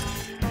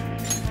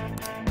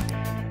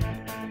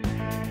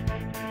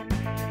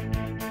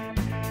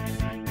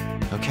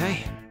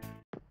 Okay.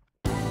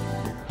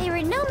 They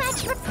were no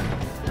match for...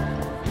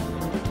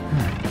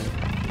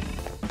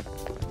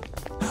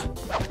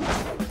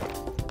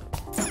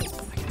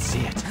 I can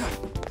see it.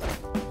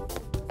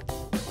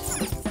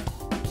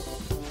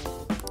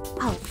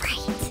 All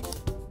right.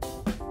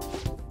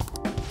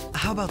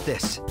 How about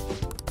this?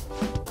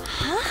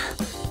 Huh?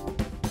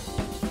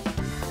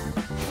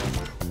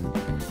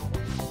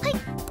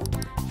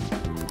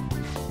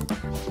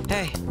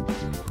 Hey.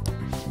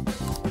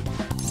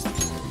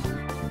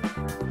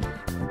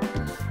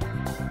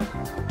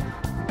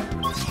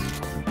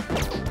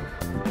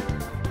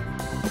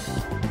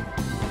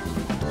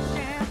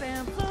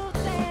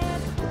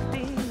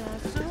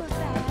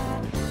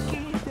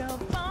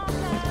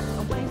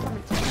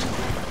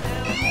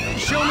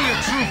 Show me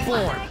your true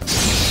form!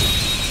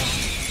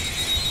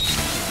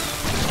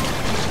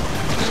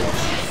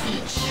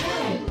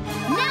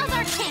 Now's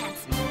our chance!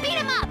 Beat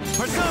him up!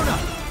 Persona!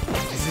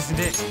 This isn't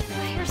it.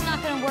 Fire's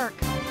not gonna work.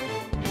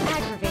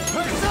 Aggravating.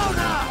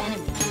 Persona!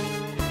 Enemy.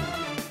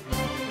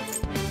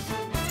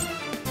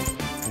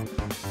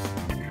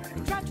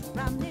 Try to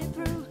run me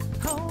through.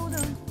 Hold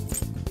on.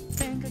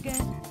 Think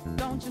again.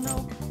 Don't you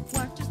know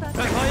what just that?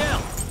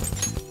 Raphael!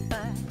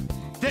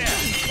 There!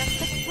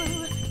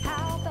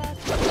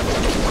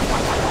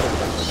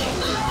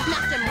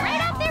 Knocked him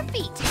right off their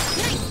feet!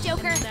 Nice,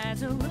 Joker!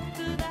 There's a look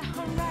to the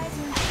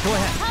horizon. Go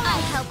ahead.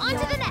 I'll help. On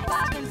to the next!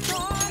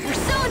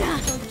 Persona!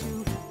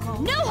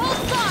 No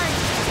holds barred!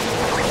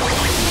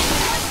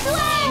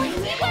 Whoa!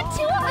 You got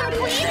two of them,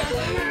 Queen!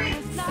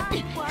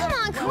 Come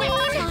on, Queen!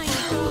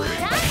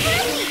 Time for a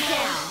beat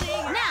down!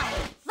 Now,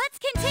 let's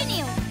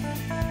continue.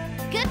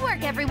 Good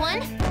work,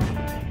 everyone!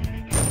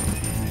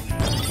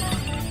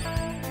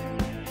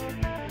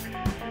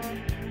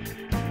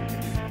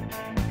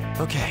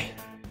 Okay.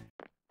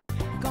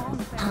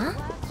 Huh?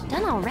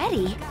 Done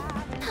already?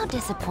 How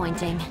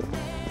disappointing.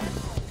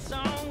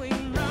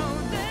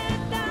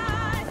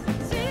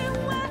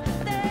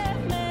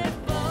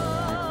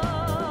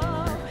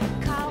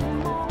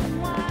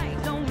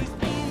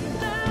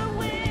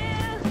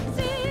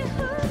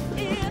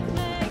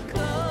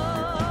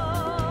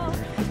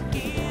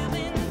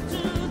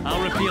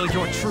 I'll reveal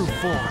your true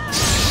form.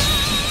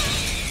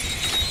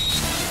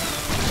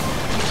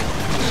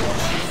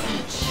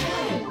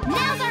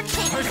 Now's our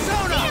chance!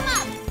 Persona! Beat him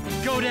up!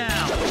 Go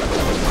down!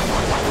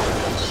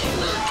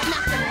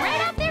 Knocked them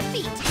right off their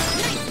feet!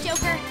 Nice,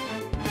 Joker!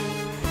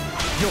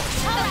 Yours.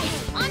 All right,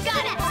 on to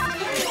the next!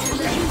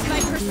 Use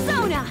my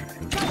persona.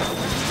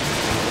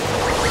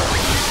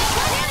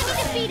 One enemy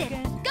defeated!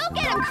 Go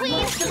get him,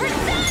 Queen! Persona!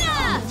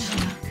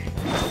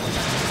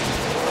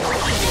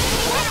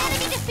 One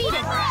enemy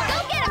defeated! Go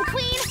get him,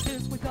 Queen!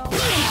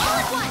 Beat him all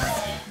at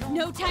once!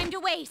 No time to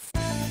waste.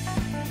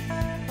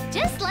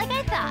 Just like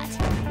I thought.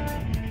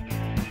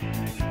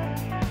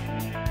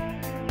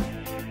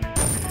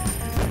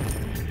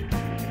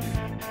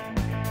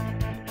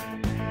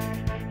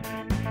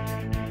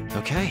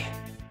 Okay.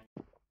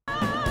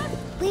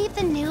 Leave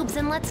the noobs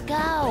and let's go.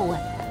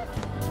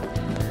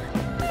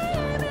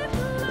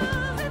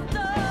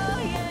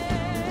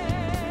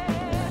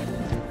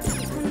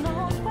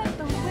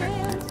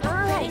 All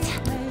right.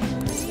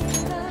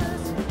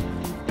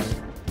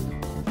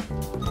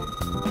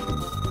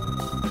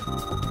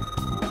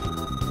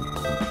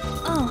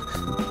 Oh.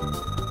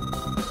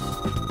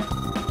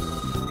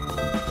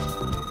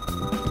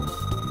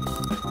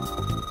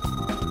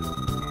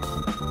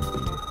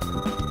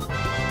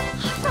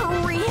 For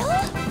real?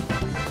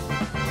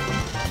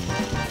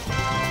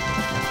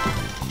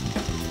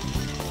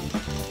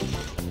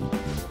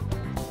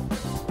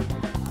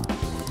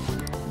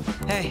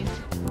 Hey.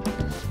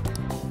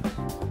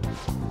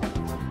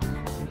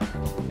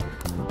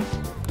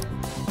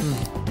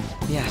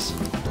 Yes.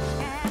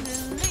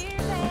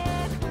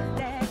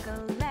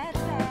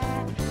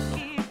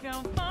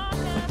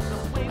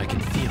 I can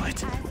feel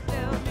it.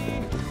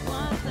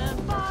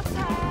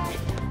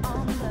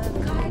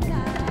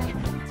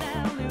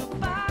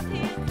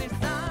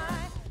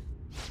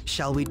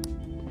 Shall we?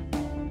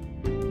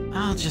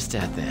 I'll just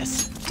add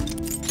this.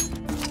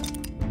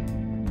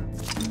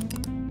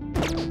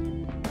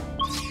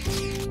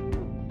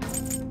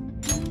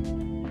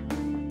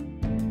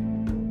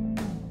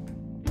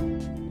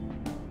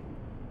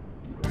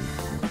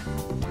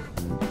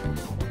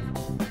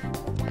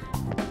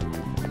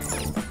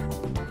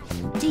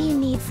 Do you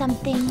need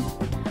something?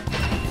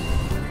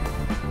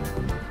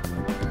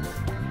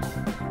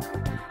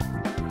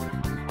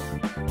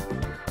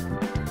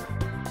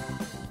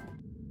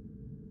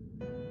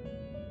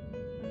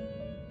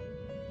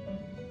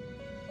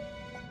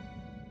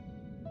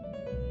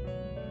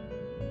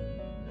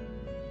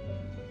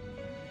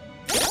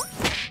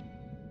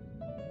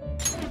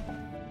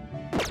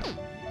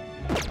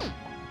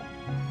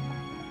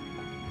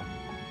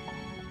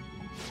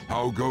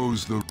 How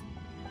goes the...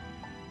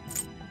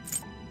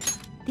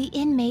 The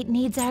inmate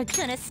needs our...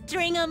 Gonna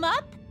string him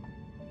up?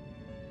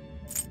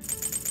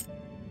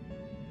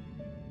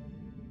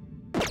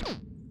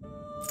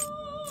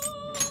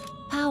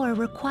 Power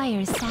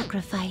requires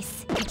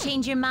sacrifice. You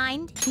change your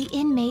mind? The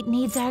inmate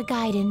needs our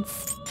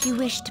guidance. You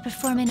wish to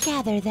perform and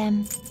gather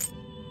them.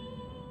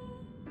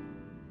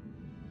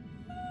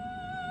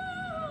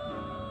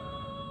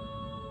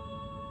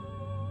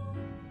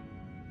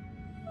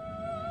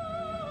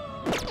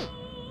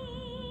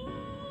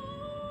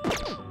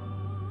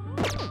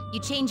 You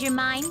change your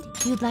mind?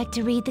 You'd like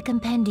to read the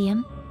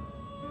compendium?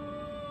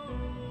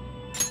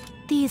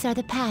 These are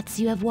the paths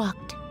you have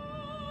walked.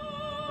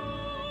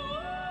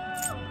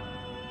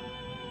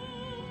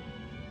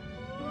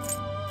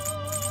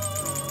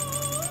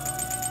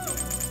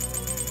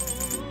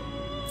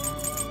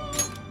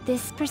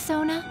 This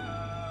persona?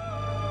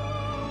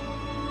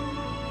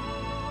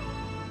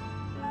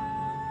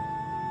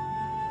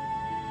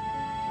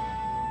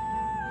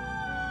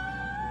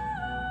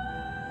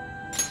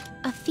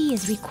 A fee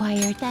is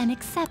required, then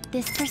accept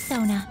this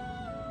persona.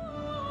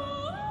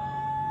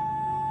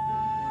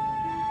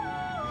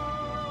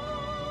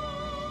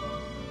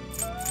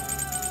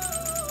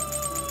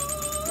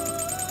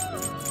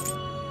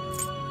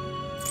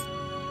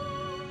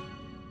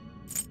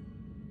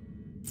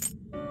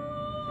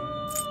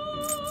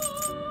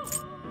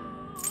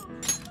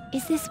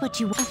 Is this what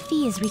you want? A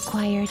fee is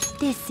required.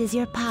 This is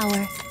your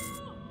power.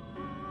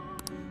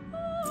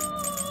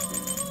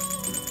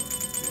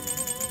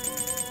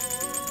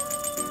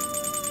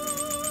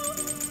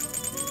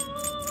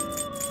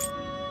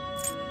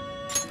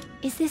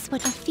 Is this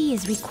what a fee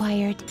is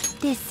required?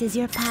 This is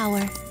your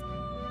power.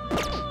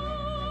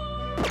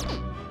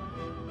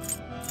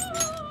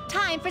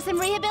 Time for some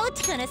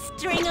rehabilitation. Gonna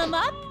string them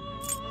up?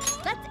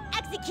 Let's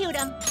execute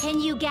them. Can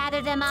you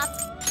gather them up?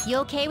 You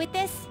okay with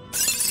this?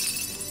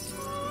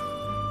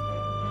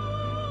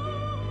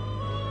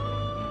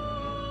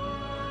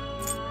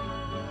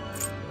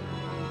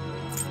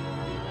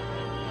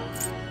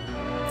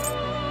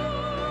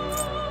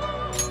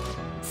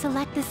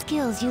 Select the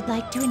skills you'd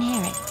like to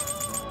inherit.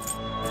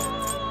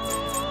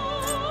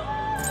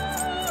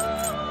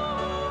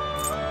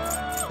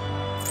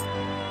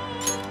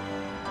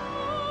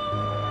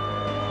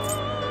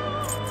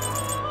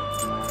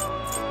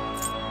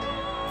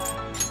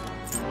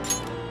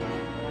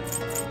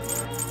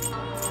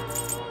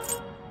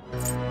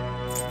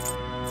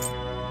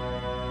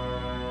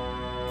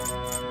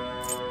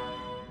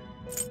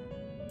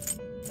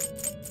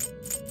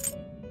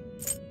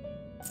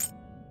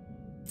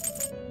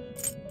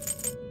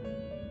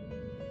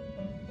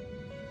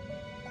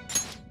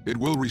 It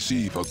will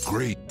receive a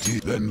great deal.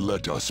 Then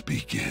let us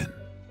begin.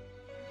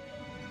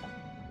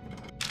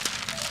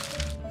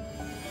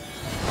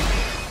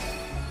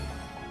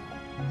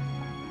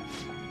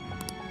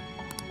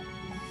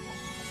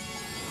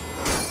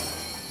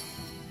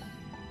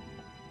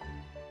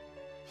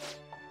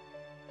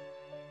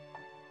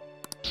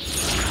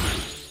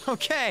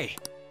 Okay.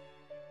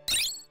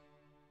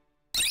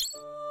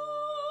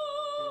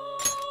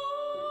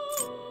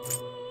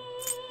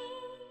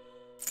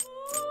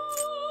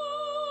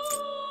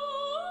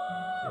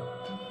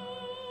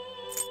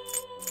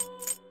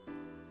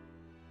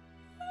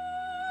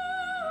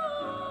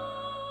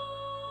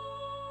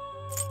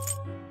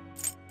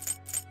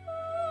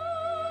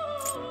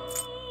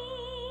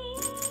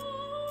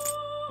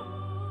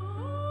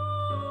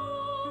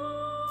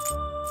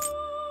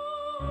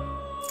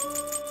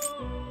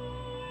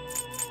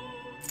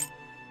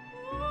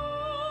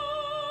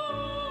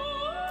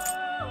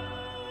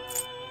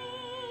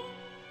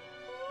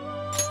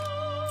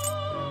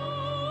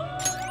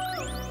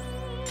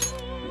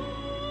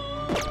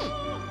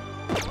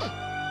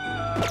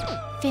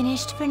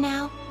 Finished for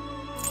now?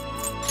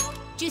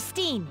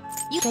 Justine,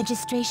 you...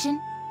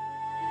 Registration?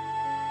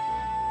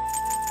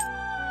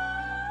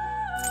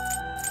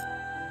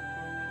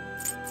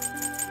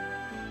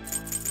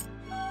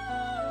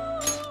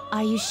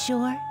 Are you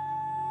sure?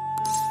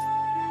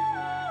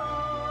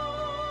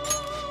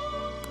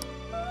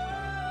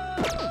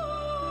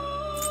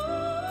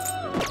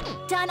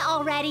 Done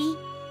already?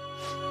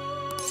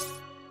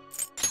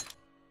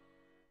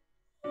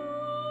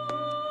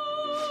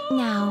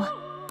 Now...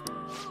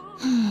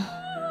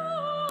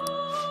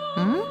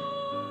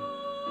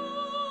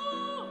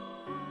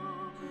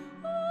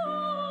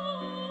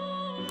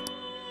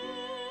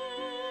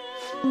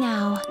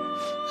 Now...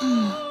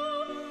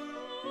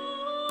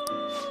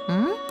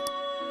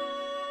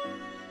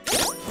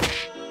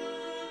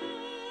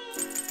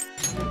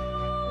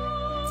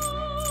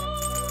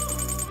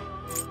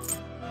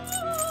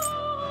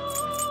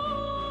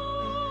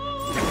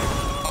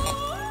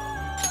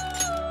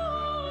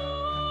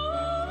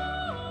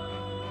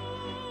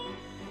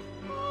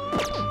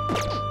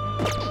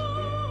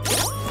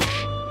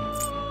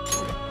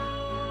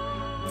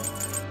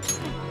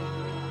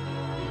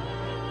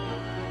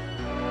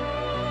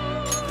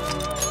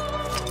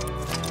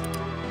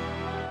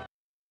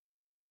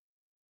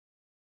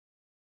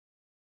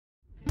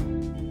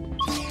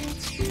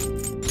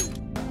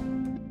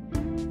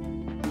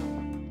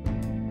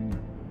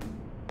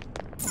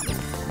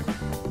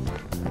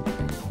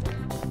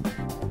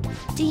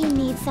 Do you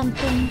need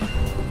something?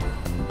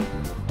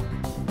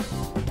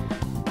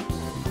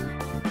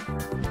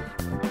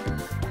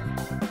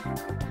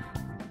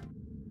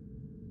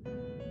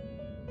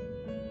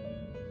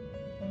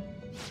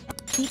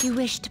 You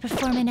wish to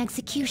perform an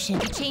execution.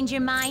 You change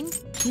your mind?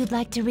 You'd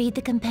like to read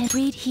the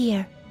compendium? Read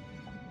here.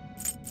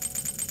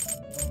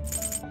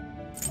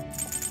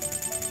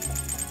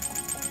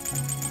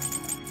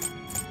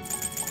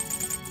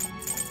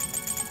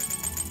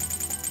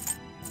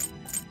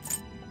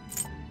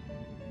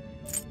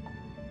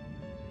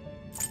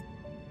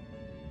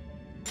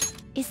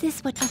 Is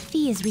this what a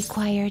fee is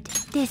required?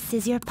 This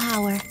is your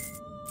power.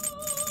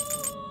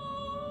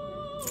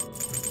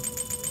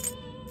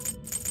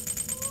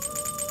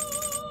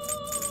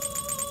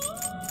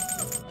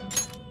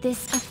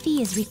 A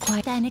fee is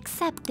required. Then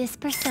accept this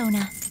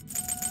persona.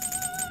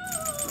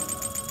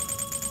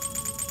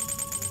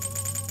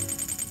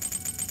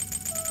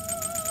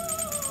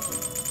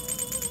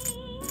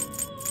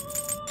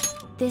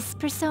 This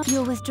persona.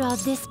 You'll withdraw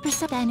this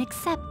persona. Then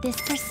accept this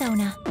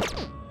persona.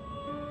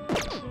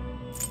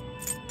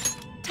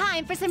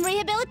 Time for some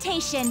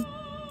rehabilitation.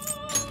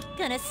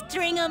 Gonna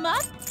string 'em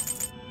up?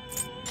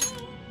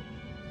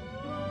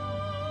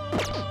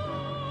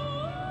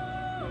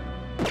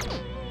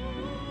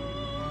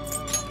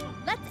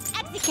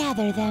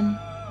 Gather them.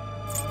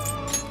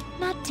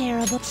 Not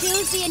terrible.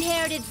 Choose the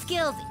inherited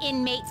skills,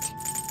 inmate.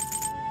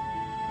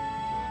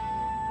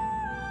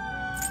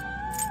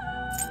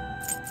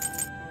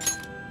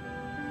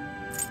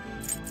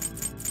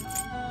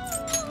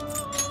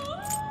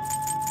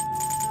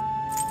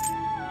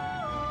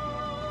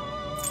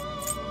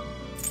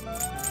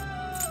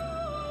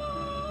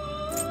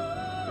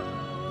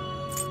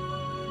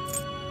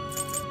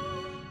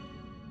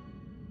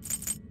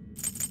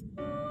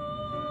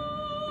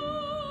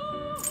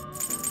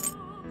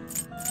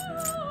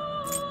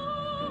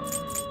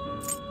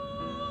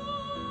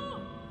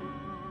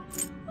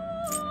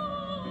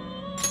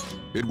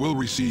 It will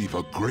receive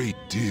a great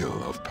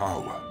deal of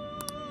power.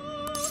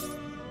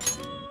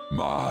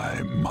 My.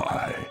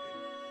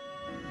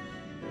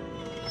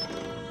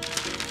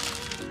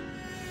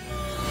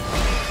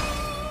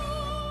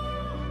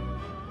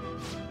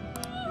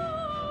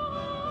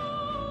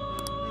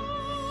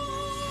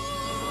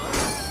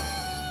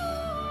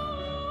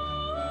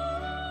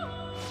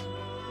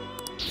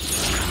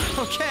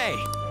 Okay.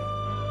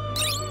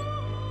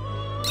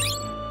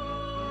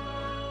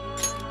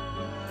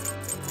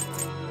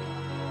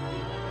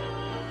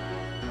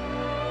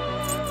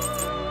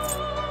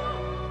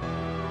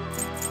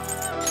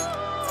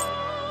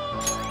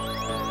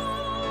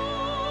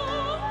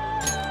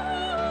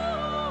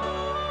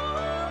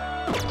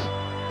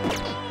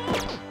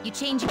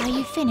 Are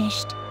you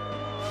finished?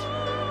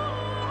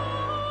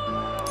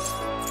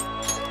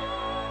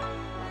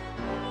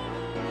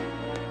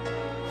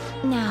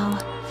 Now,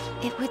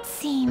 it would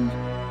seem...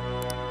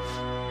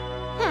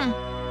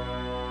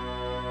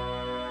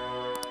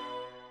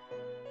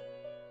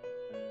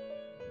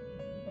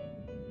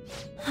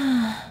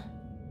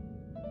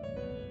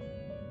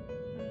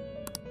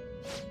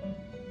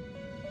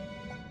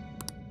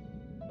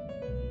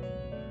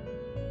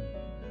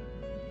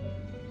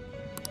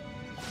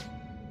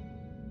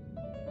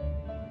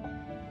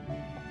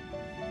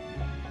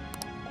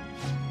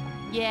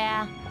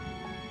 Yeah.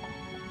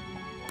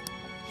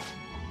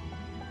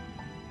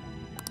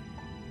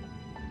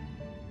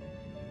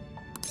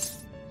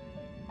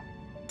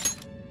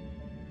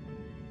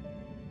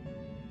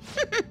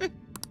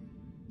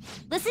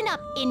 Listen up,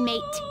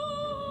 inmate.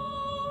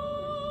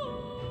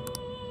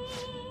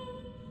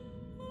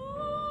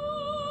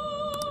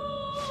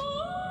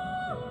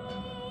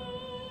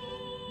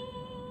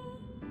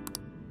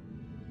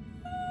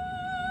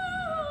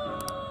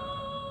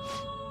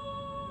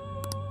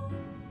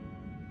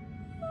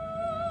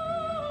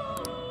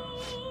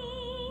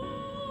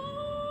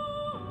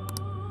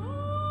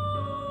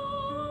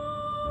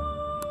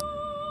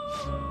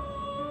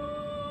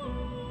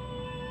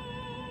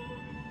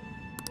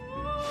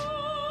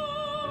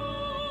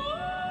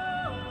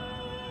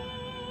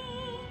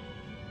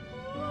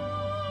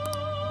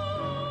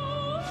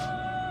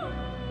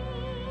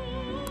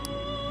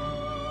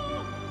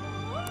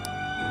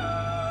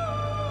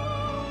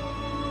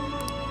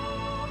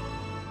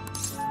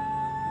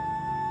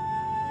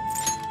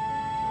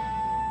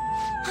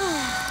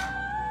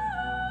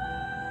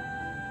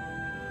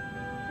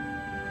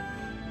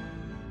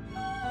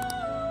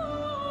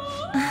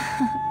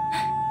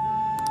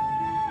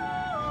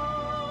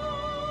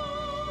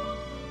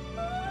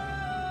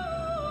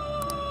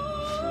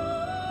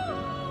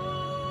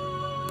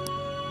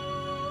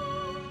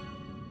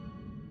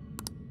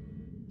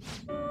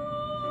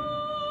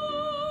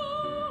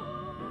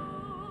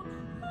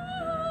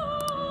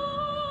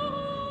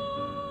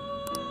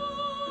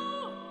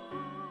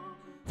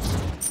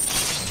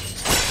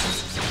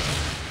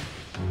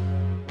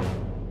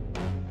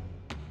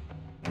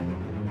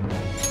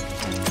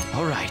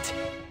 All right.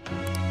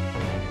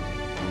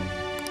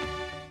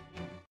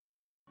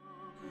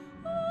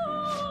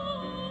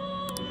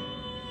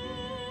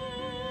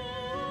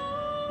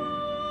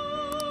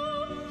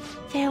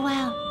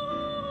 Farewell.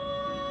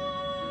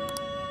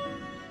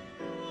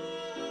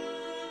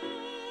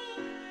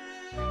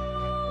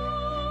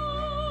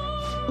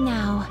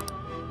 Now.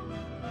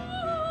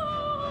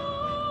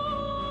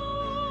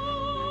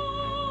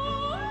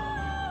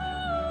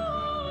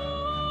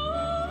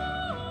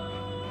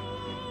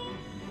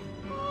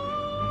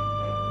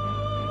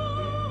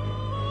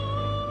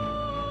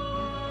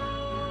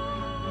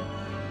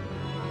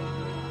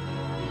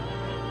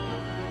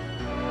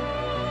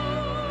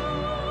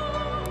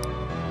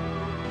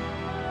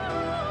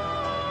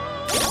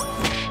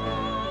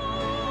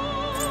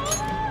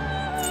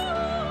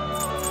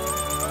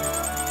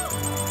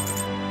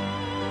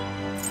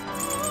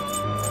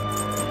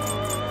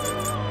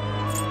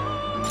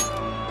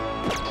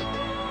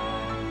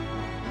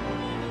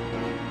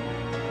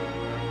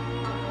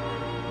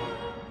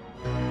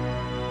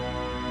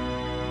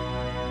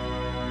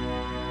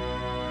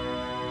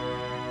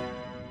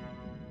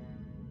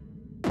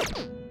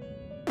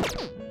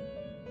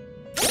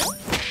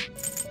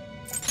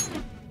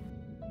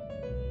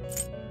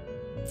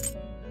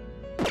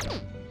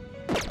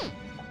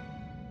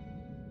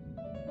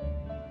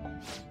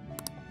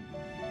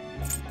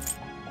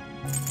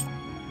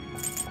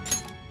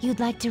 You'd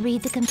like to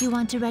read the you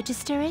want to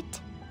register it?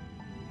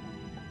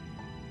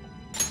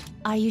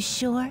 Are you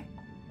sure?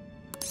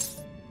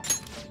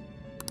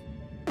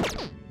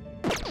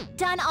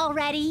 Done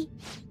already?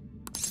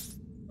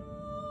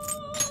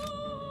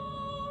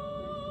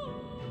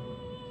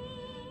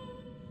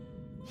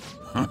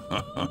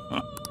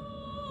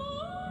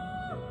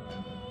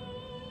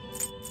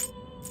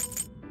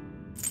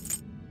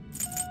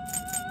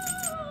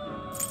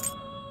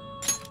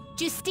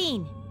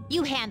 Justine,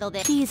 you handled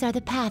it. These are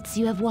the paths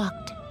you have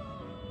walked.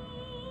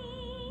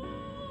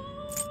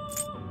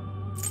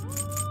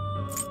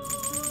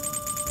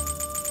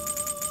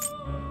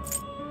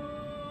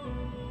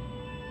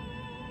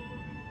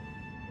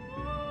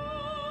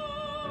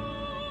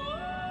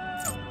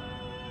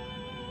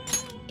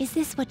 Is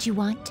this what you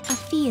want? A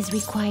fee is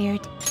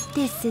required.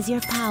 This is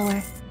your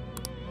power.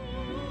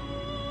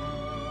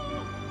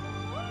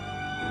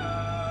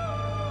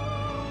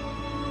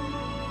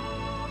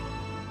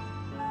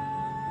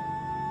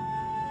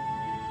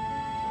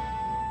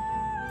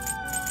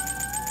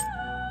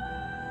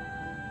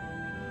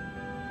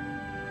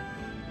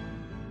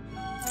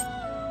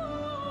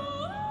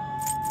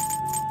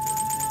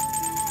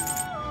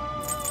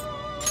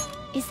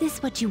 Is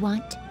this what you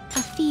want?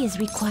 A fee is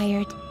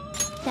required.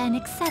 Then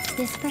accept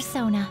this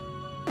persona.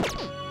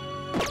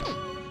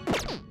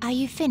 Are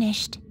you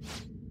finished?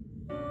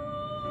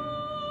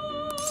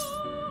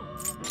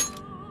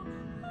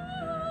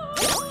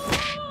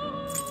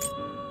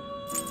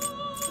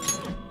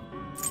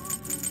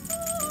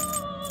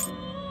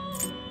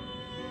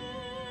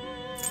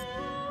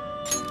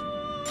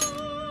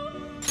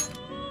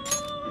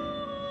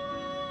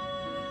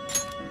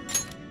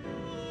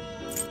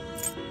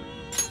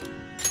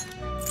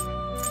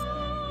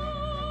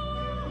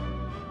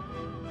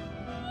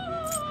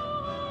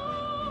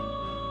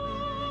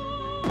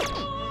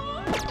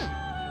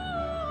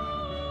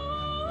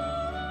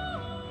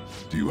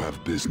 Do you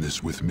have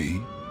business with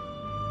me?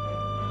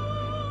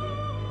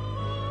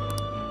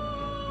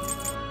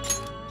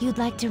 You'd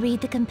like to read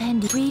the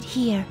compendium? Read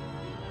here.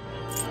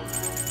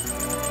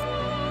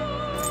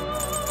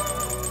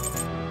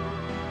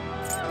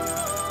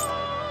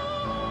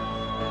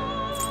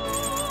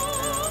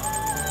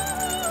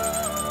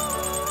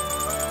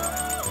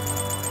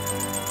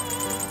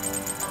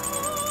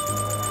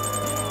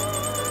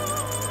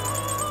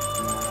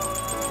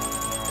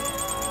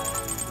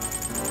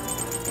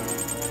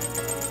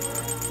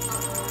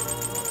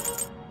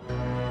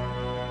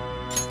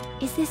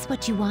 Is this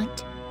what you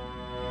want?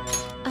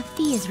 A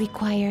fee is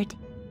required.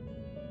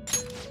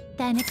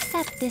 Then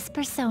accept this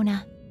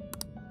persona.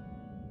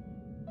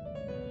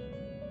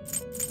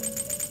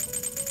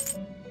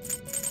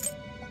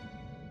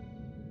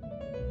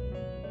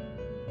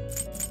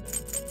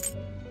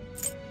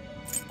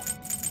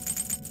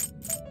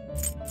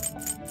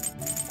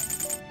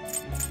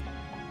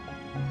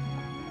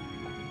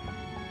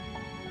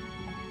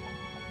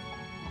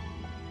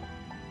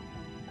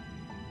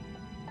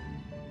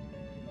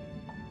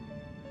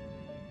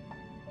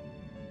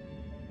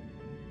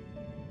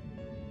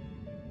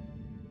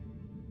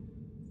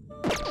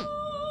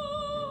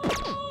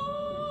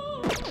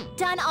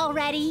 Done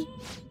already?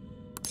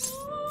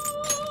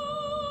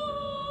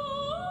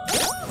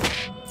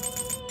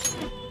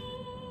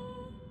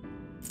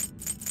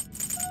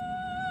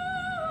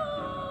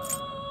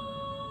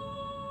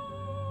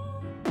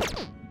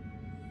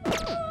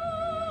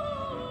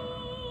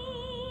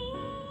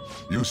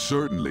 You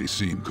certainly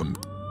seem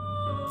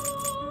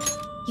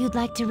You'd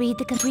like to read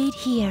the read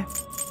here.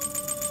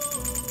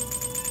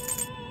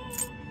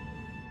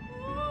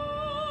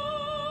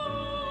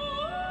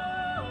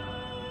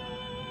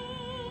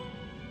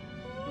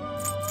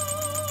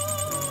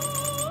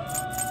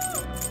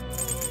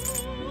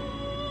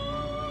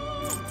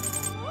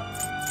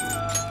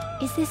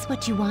 Is this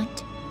what you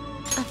want?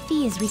 A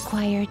fee is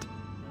required.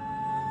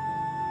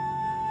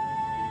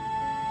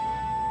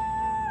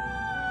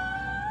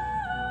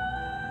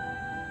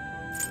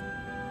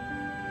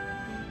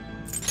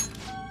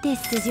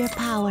 This is your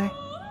power.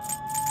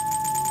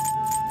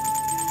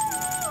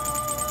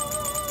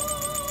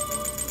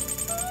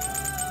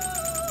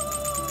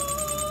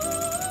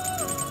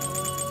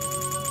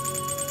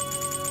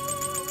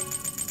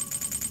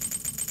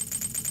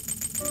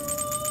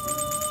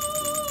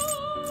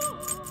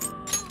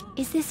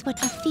 Is this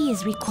what a fee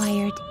is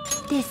required?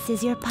 This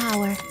is your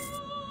power.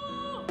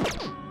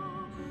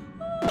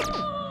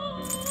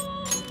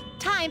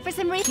 Time for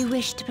some you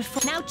wish to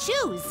perform. Now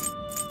choose!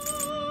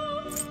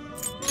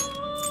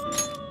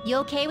 You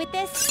okay with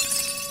this?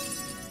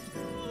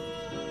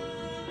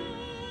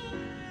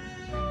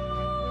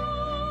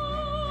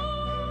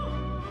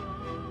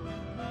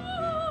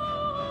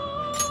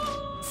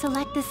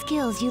 Select the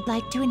skills you'd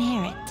like to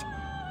inherit.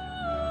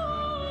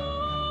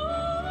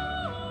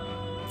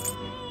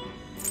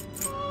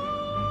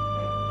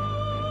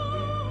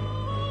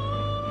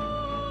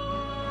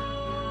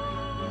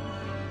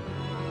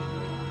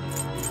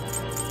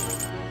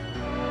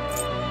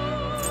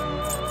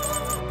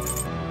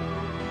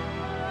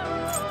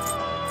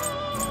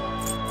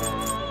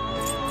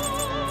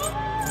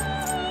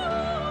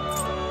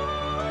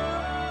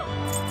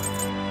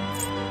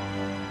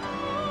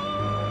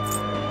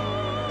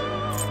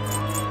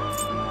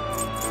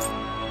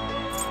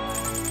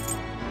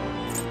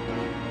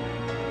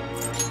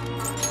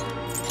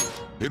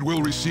 It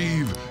will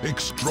receive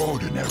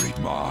extraordinary.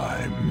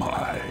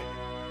 My.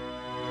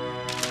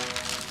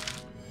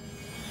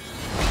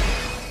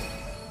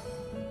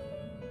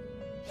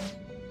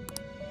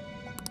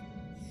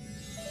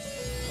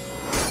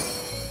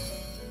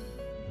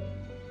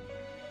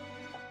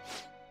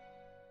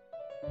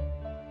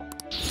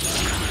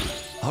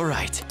 All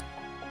right.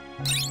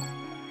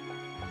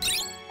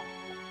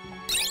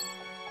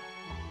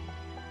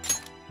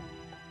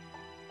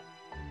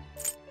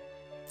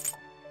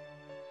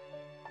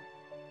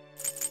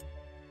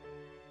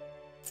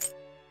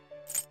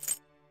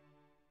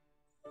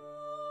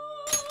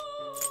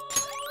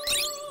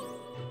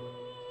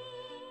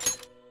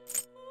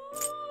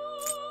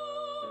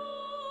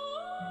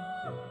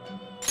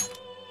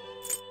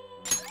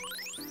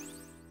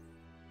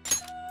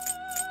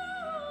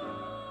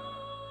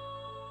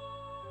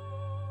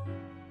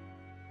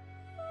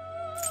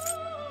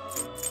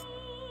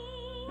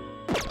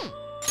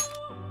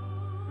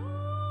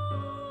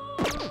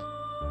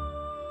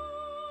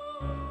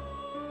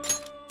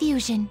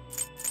 Fusion.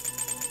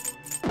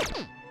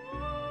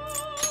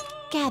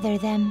 Gather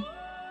them.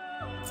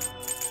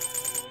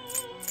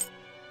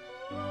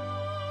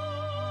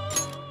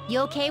 You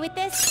okay with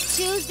this?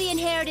 Choose the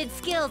inherited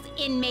skills,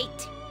 inmate.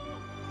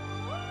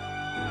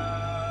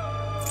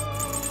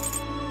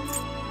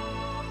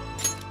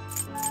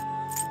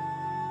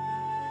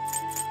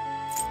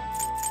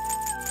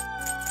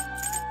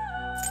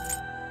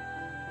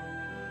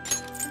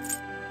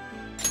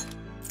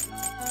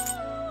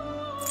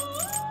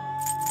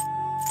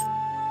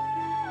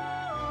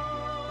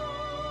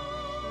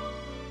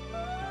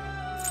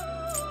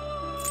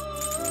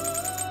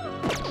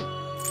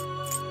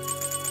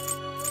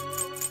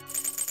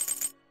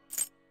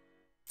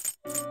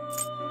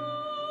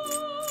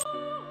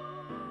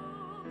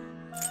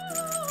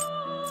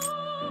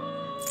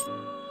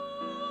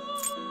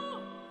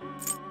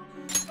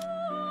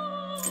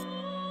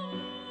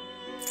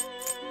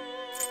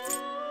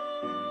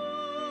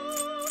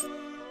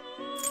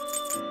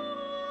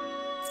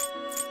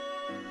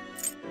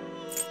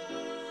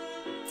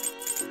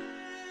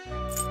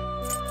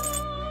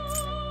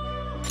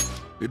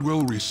 It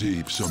will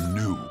receive some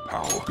new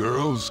power.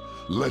 Girls,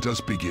 let us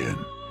begin.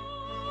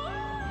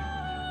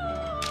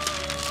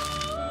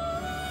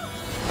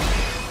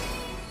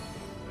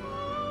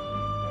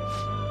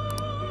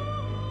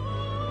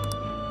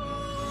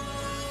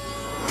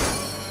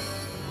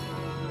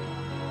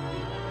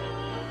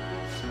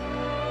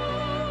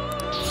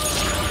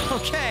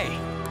 Okay.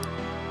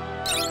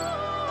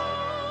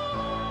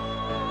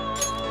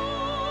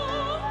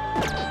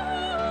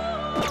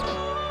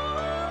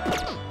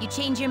 You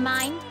change your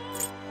mind?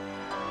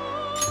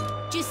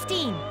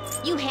 Justine,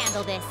 you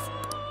handle this.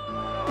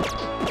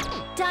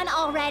 Done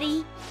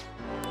already?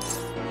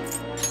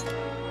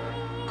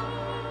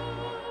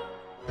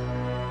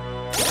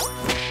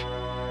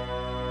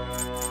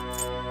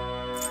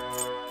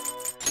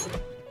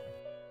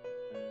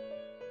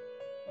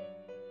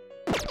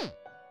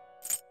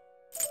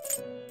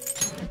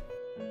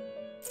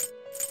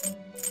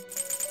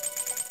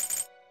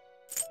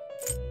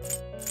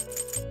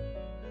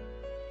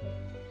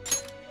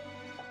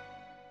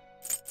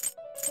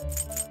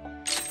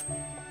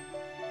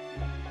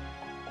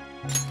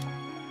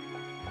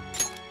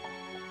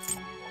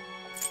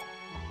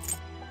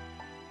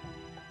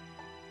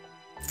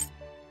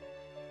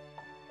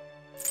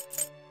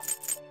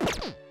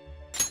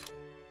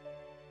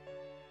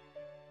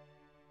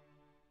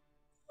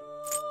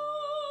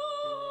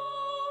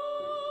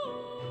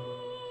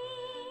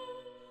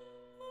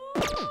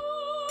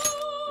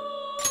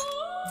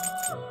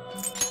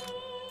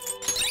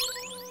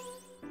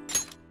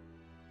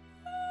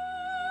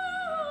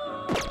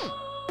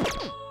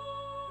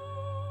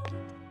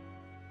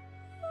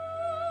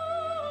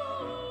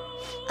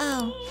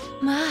 Oh,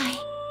 my.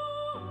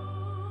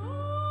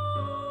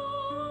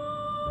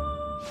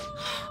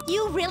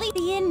 You really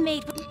the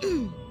inmate.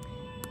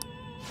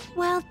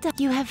 Well done.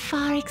 You have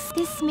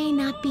this may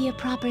not be a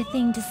proper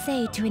thing to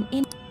say to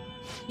an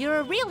You're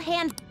a real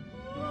hand.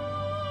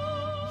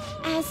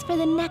 As for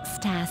the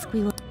next task,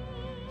 we will...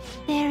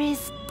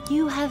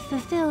 You have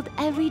fulfilled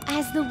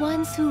as the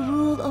ones who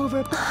rule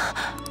over...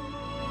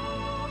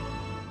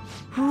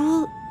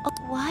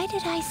 Why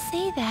did I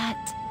say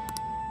that?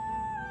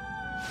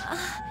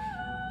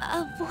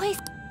 A voice...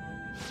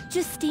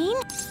 Justine?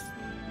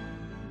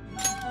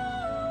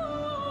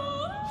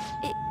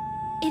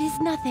 It is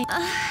nothing.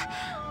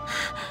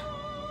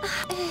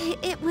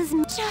 It was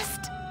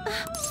just...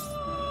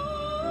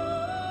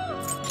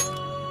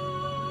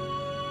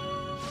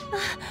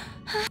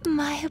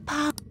 My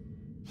apologies.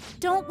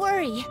 Don't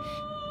worry.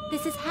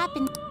 This has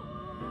happened.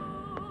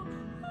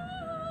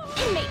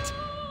 Inmate!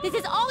 This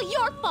is all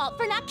your fault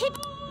for not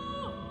keeping...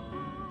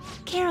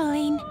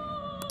 Caroline...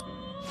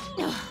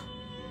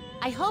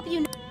 I hope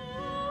you know...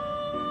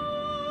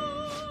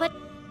 But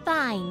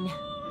fine.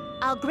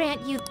 I'll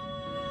grant you...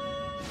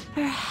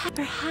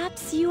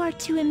 Perhaps you are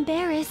too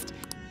embarrassed.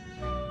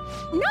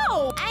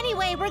 No!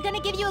 Anyway, we're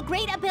gonna give you a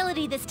great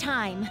ability this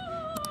time.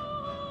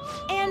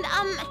 And,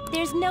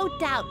 there's no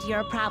doubt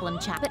you're a problem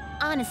child. But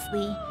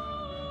honestly,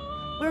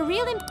 we're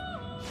really...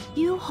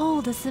 You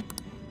hold us a...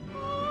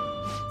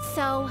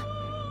 So,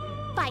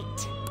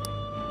 fight.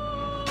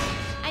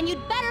 And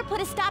you'd better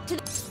put a stop to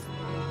the...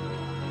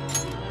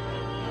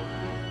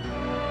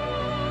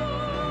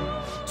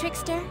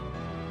 Trickster,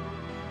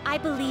 I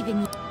believe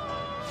in you.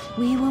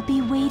 We will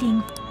be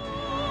waiting.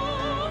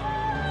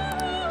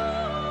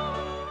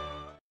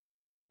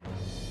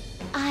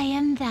 I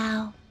am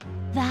thou.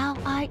 Thou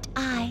art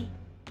I.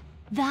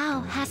 Thou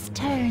hast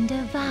turned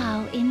a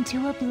vow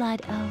into a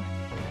blood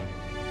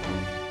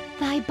oath.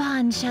 Thy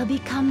bond shall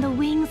become the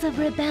wings of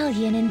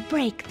rebellion and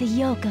break the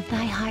yoke of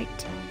thy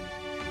heart.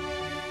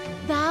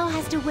 Thou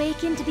hast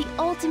awakened to the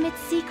ultimate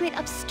secret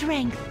of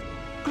strength,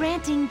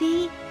 granting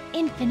thee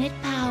infinite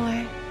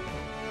power.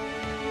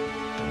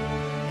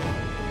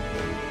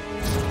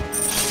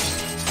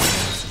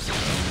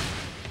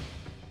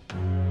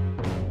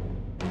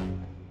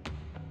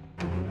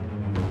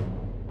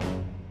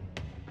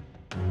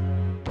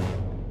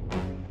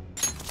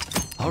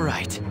 All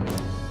right.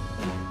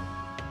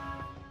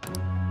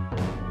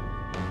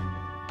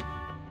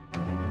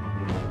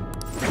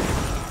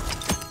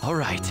 All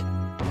right.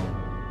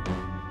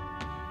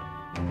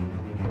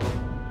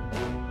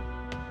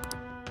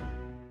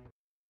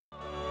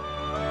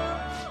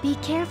 Be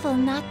careful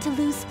not to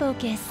lose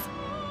focus.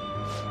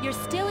 You're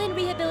still in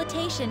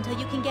rehabilitation till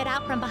you can get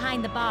out from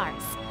behind the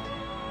bars.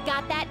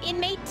 Got that,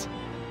 inmate?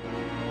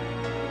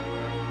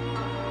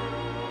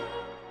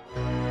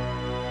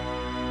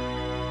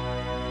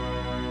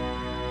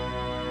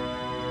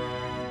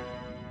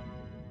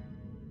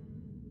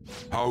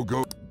 How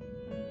go?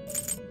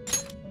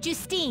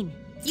 Justine,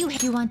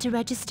 you want to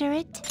register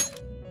it?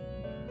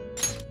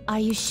 Are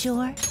you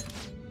sure?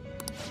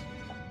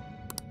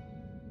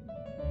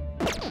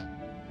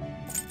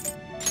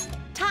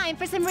 Time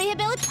for some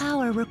rehabilitation.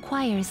 Power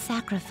requires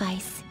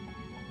sacrifice.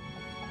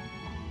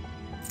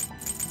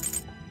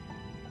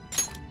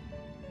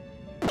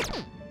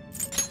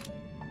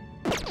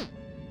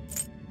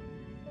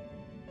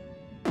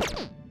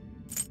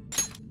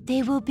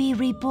 They will be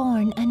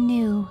reborn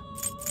anew.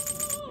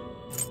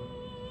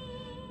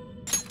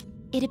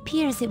 It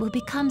appears it will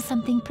become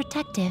something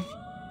protective.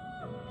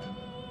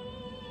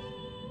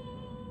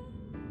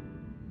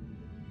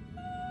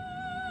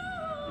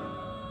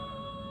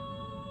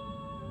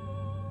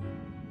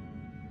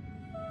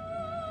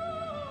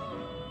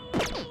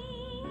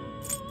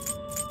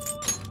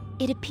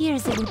 It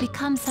appears it will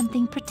become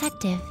something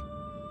protective.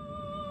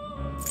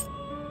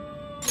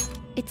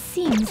 It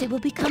seems it will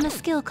become a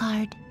skill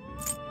card.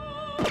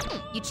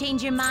 You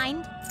change your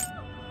mind?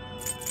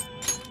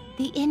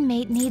 The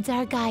inmate needs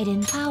our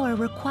guidance. Power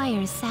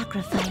requires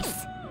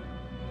sacrifice.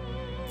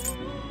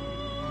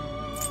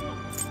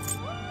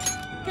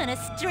 Gonna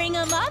string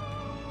him up?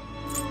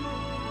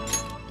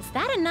 Is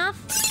that enough?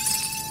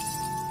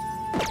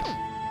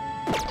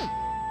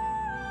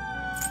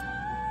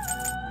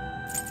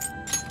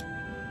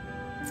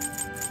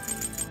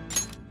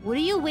 What are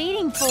you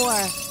waiting for?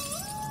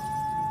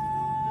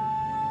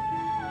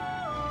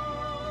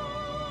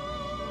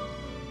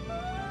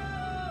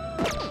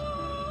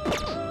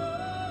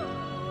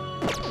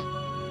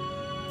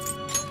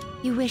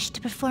 You wish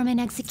to perform an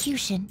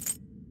execution.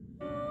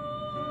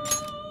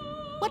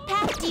 What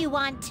path do you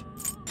want?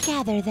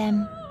 Gather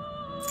them.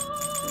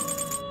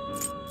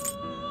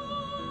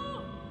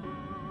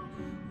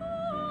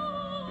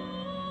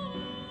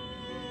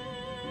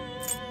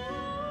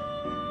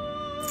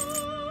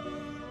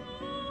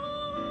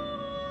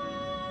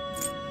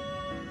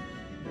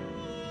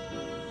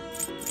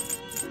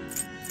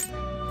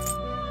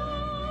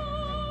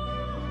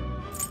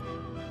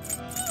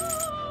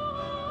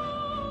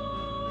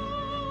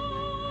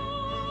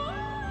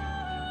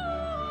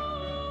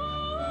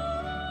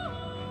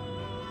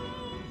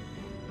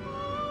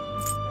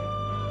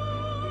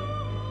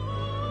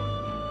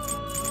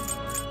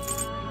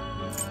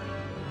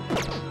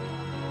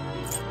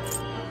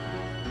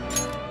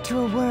 To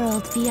a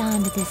world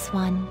beyond this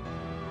one.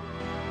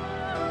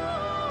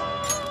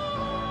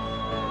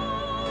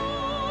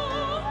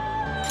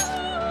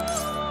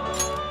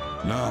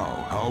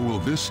 Now, how will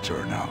this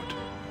turn out?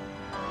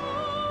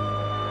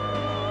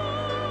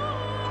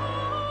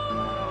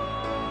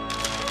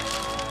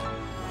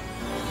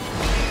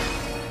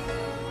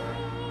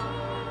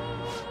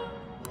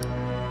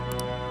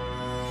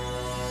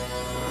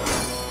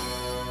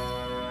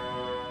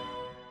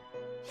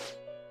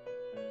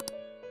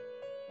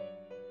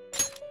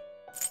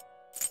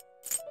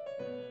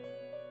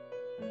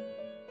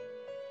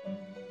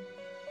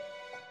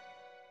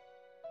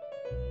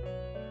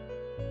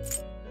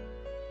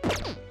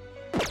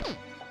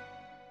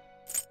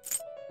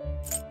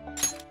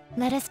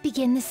 Let us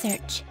begin the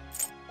search.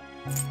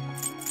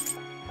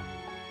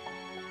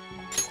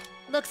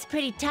 Looks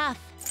pretty tough.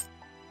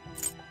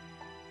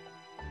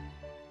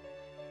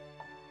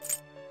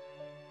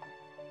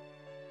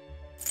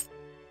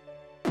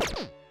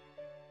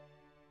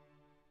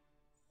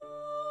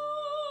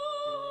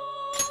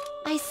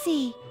 I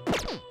see.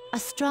 A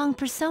strong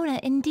persona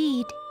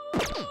indeed.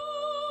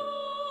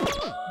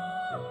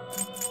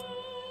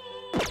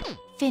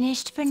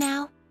 finished for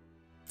now?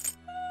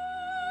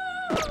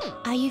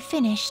 Are you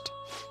finished?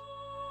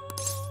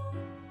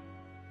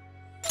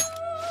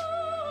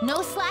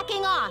 No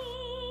slacking off.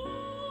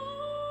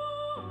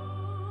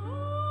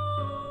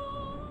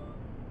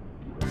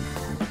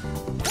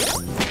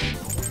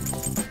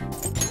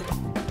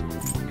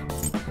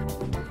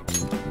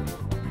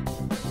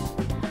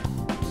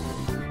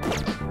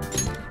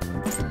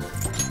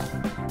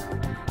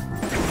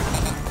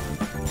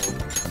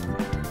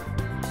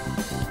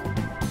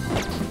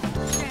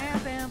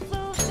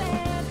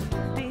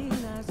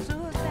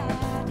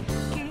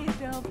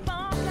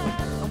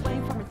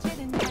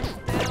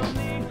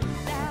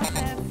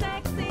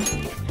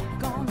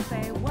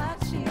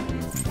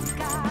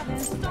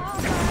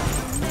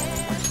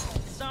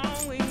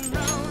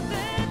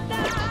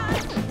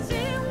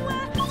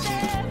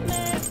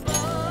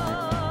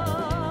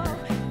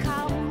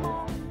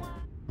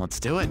 Let's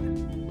do it.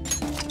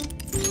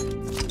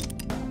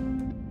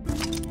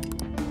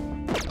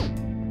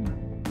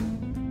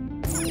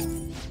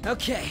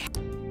 Okay.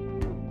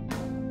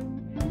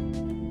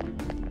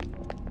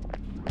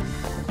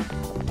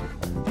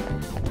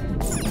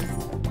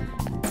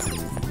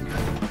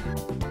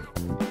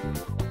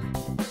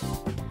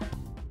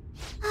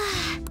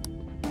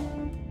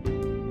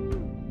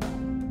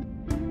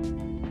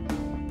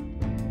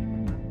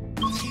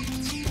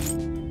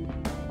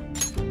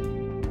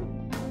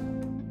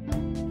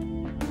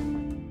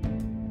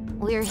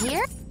 We're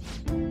here?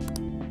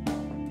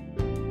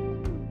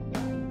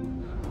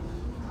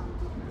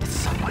 It's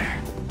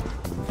somewhere.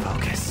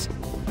 Focus.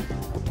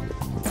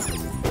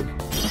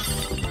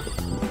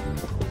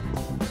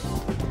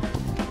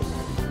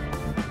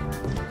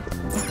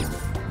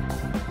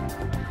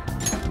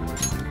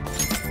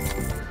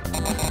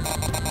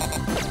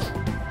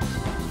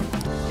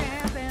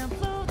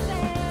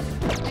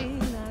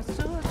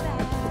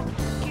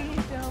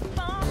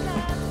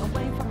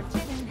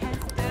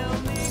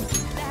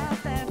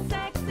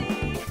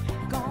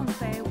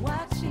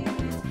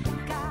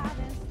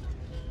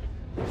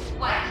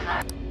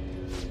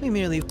 We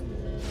merely...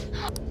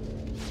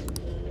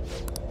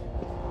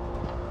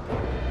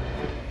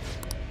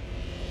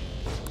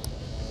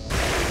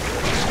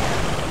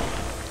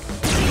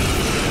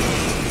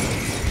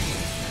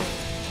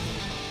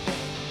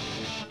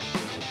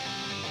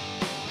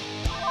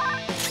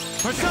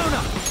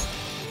 Persona!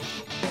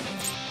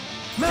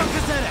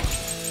 Melchizedek!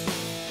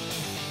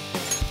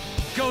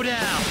 Go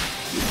down!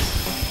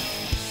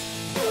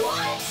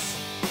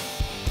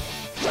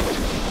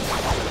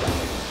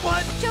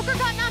 What? Joker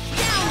got knocked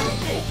down!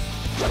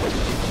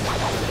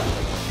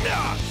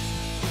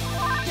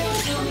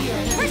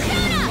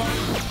 Persona!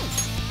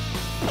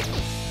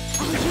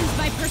 I'll use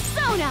my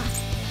persona!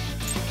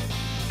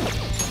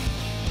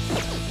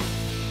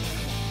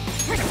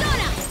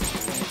 Persona!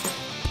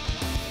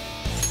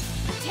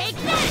 Take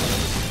that!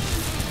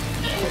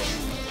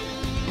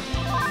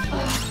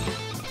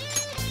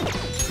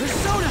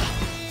 Persona!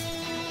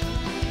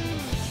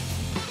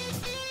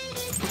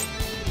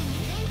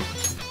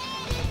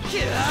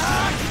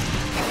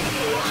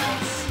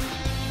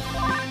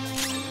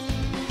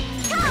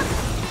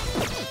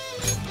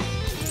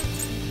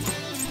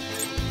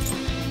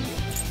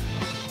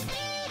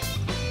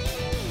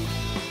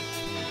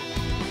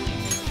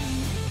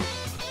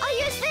 I'll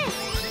use this!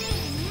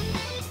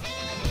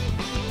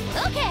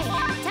 Okay,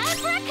 time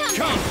for a comeback!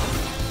 Come!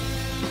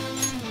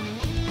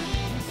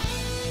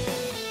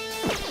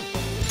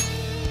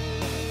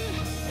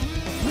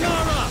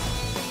 Nara!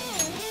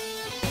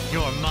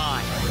 You're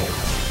mine.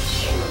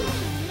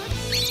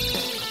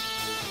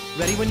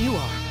 Ready when you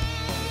are.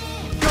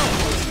 Go!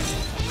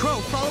 Crow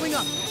following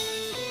up.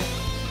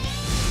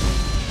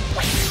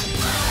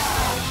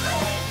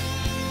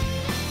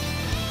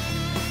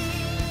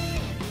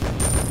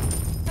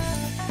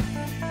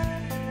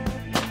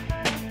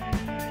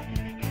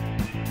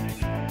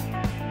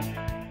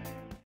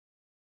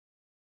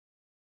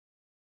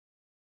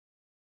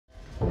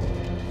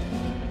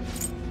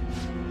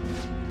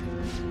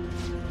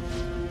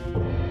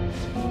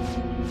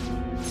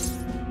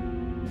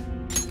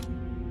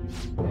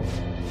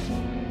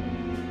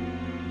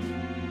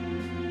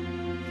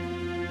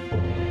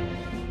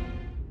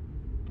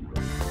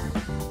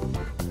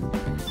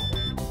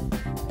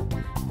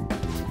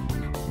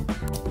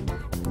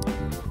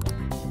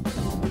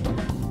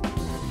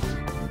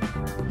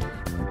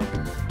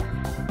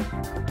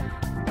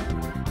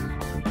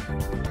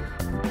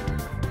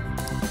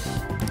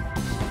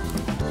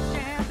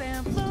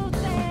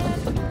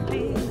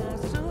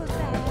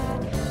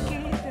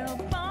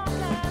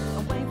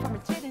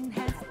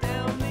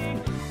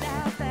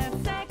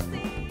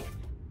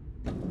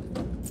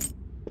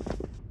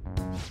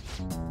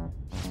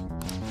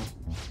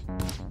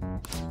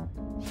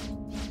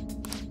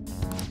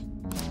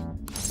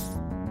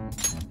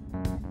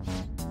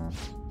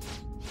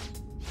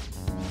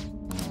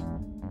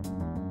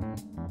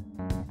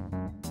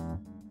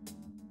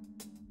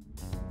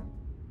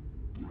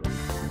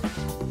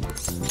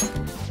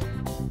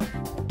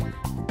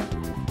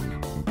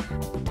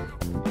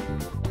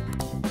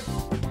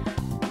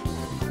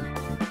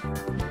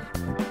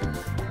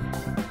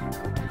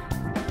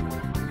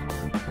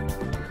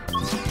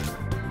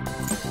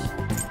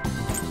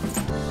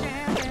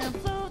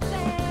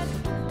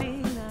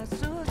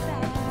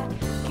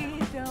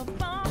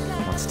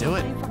 do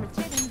it.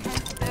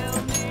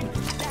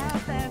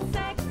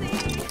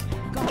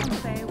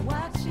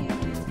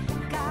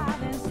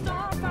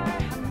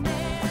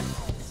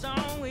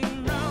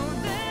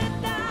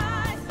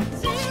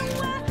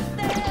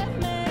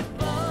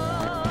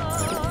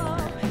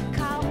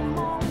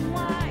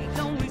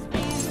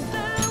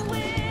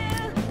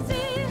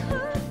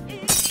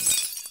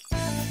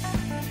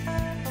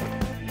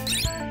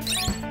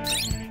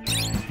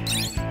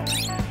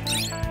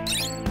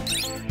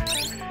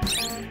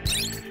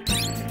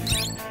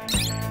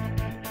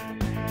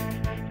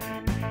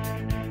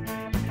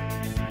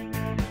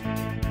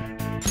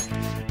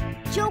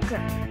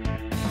 Joker.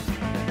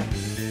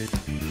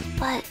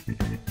 But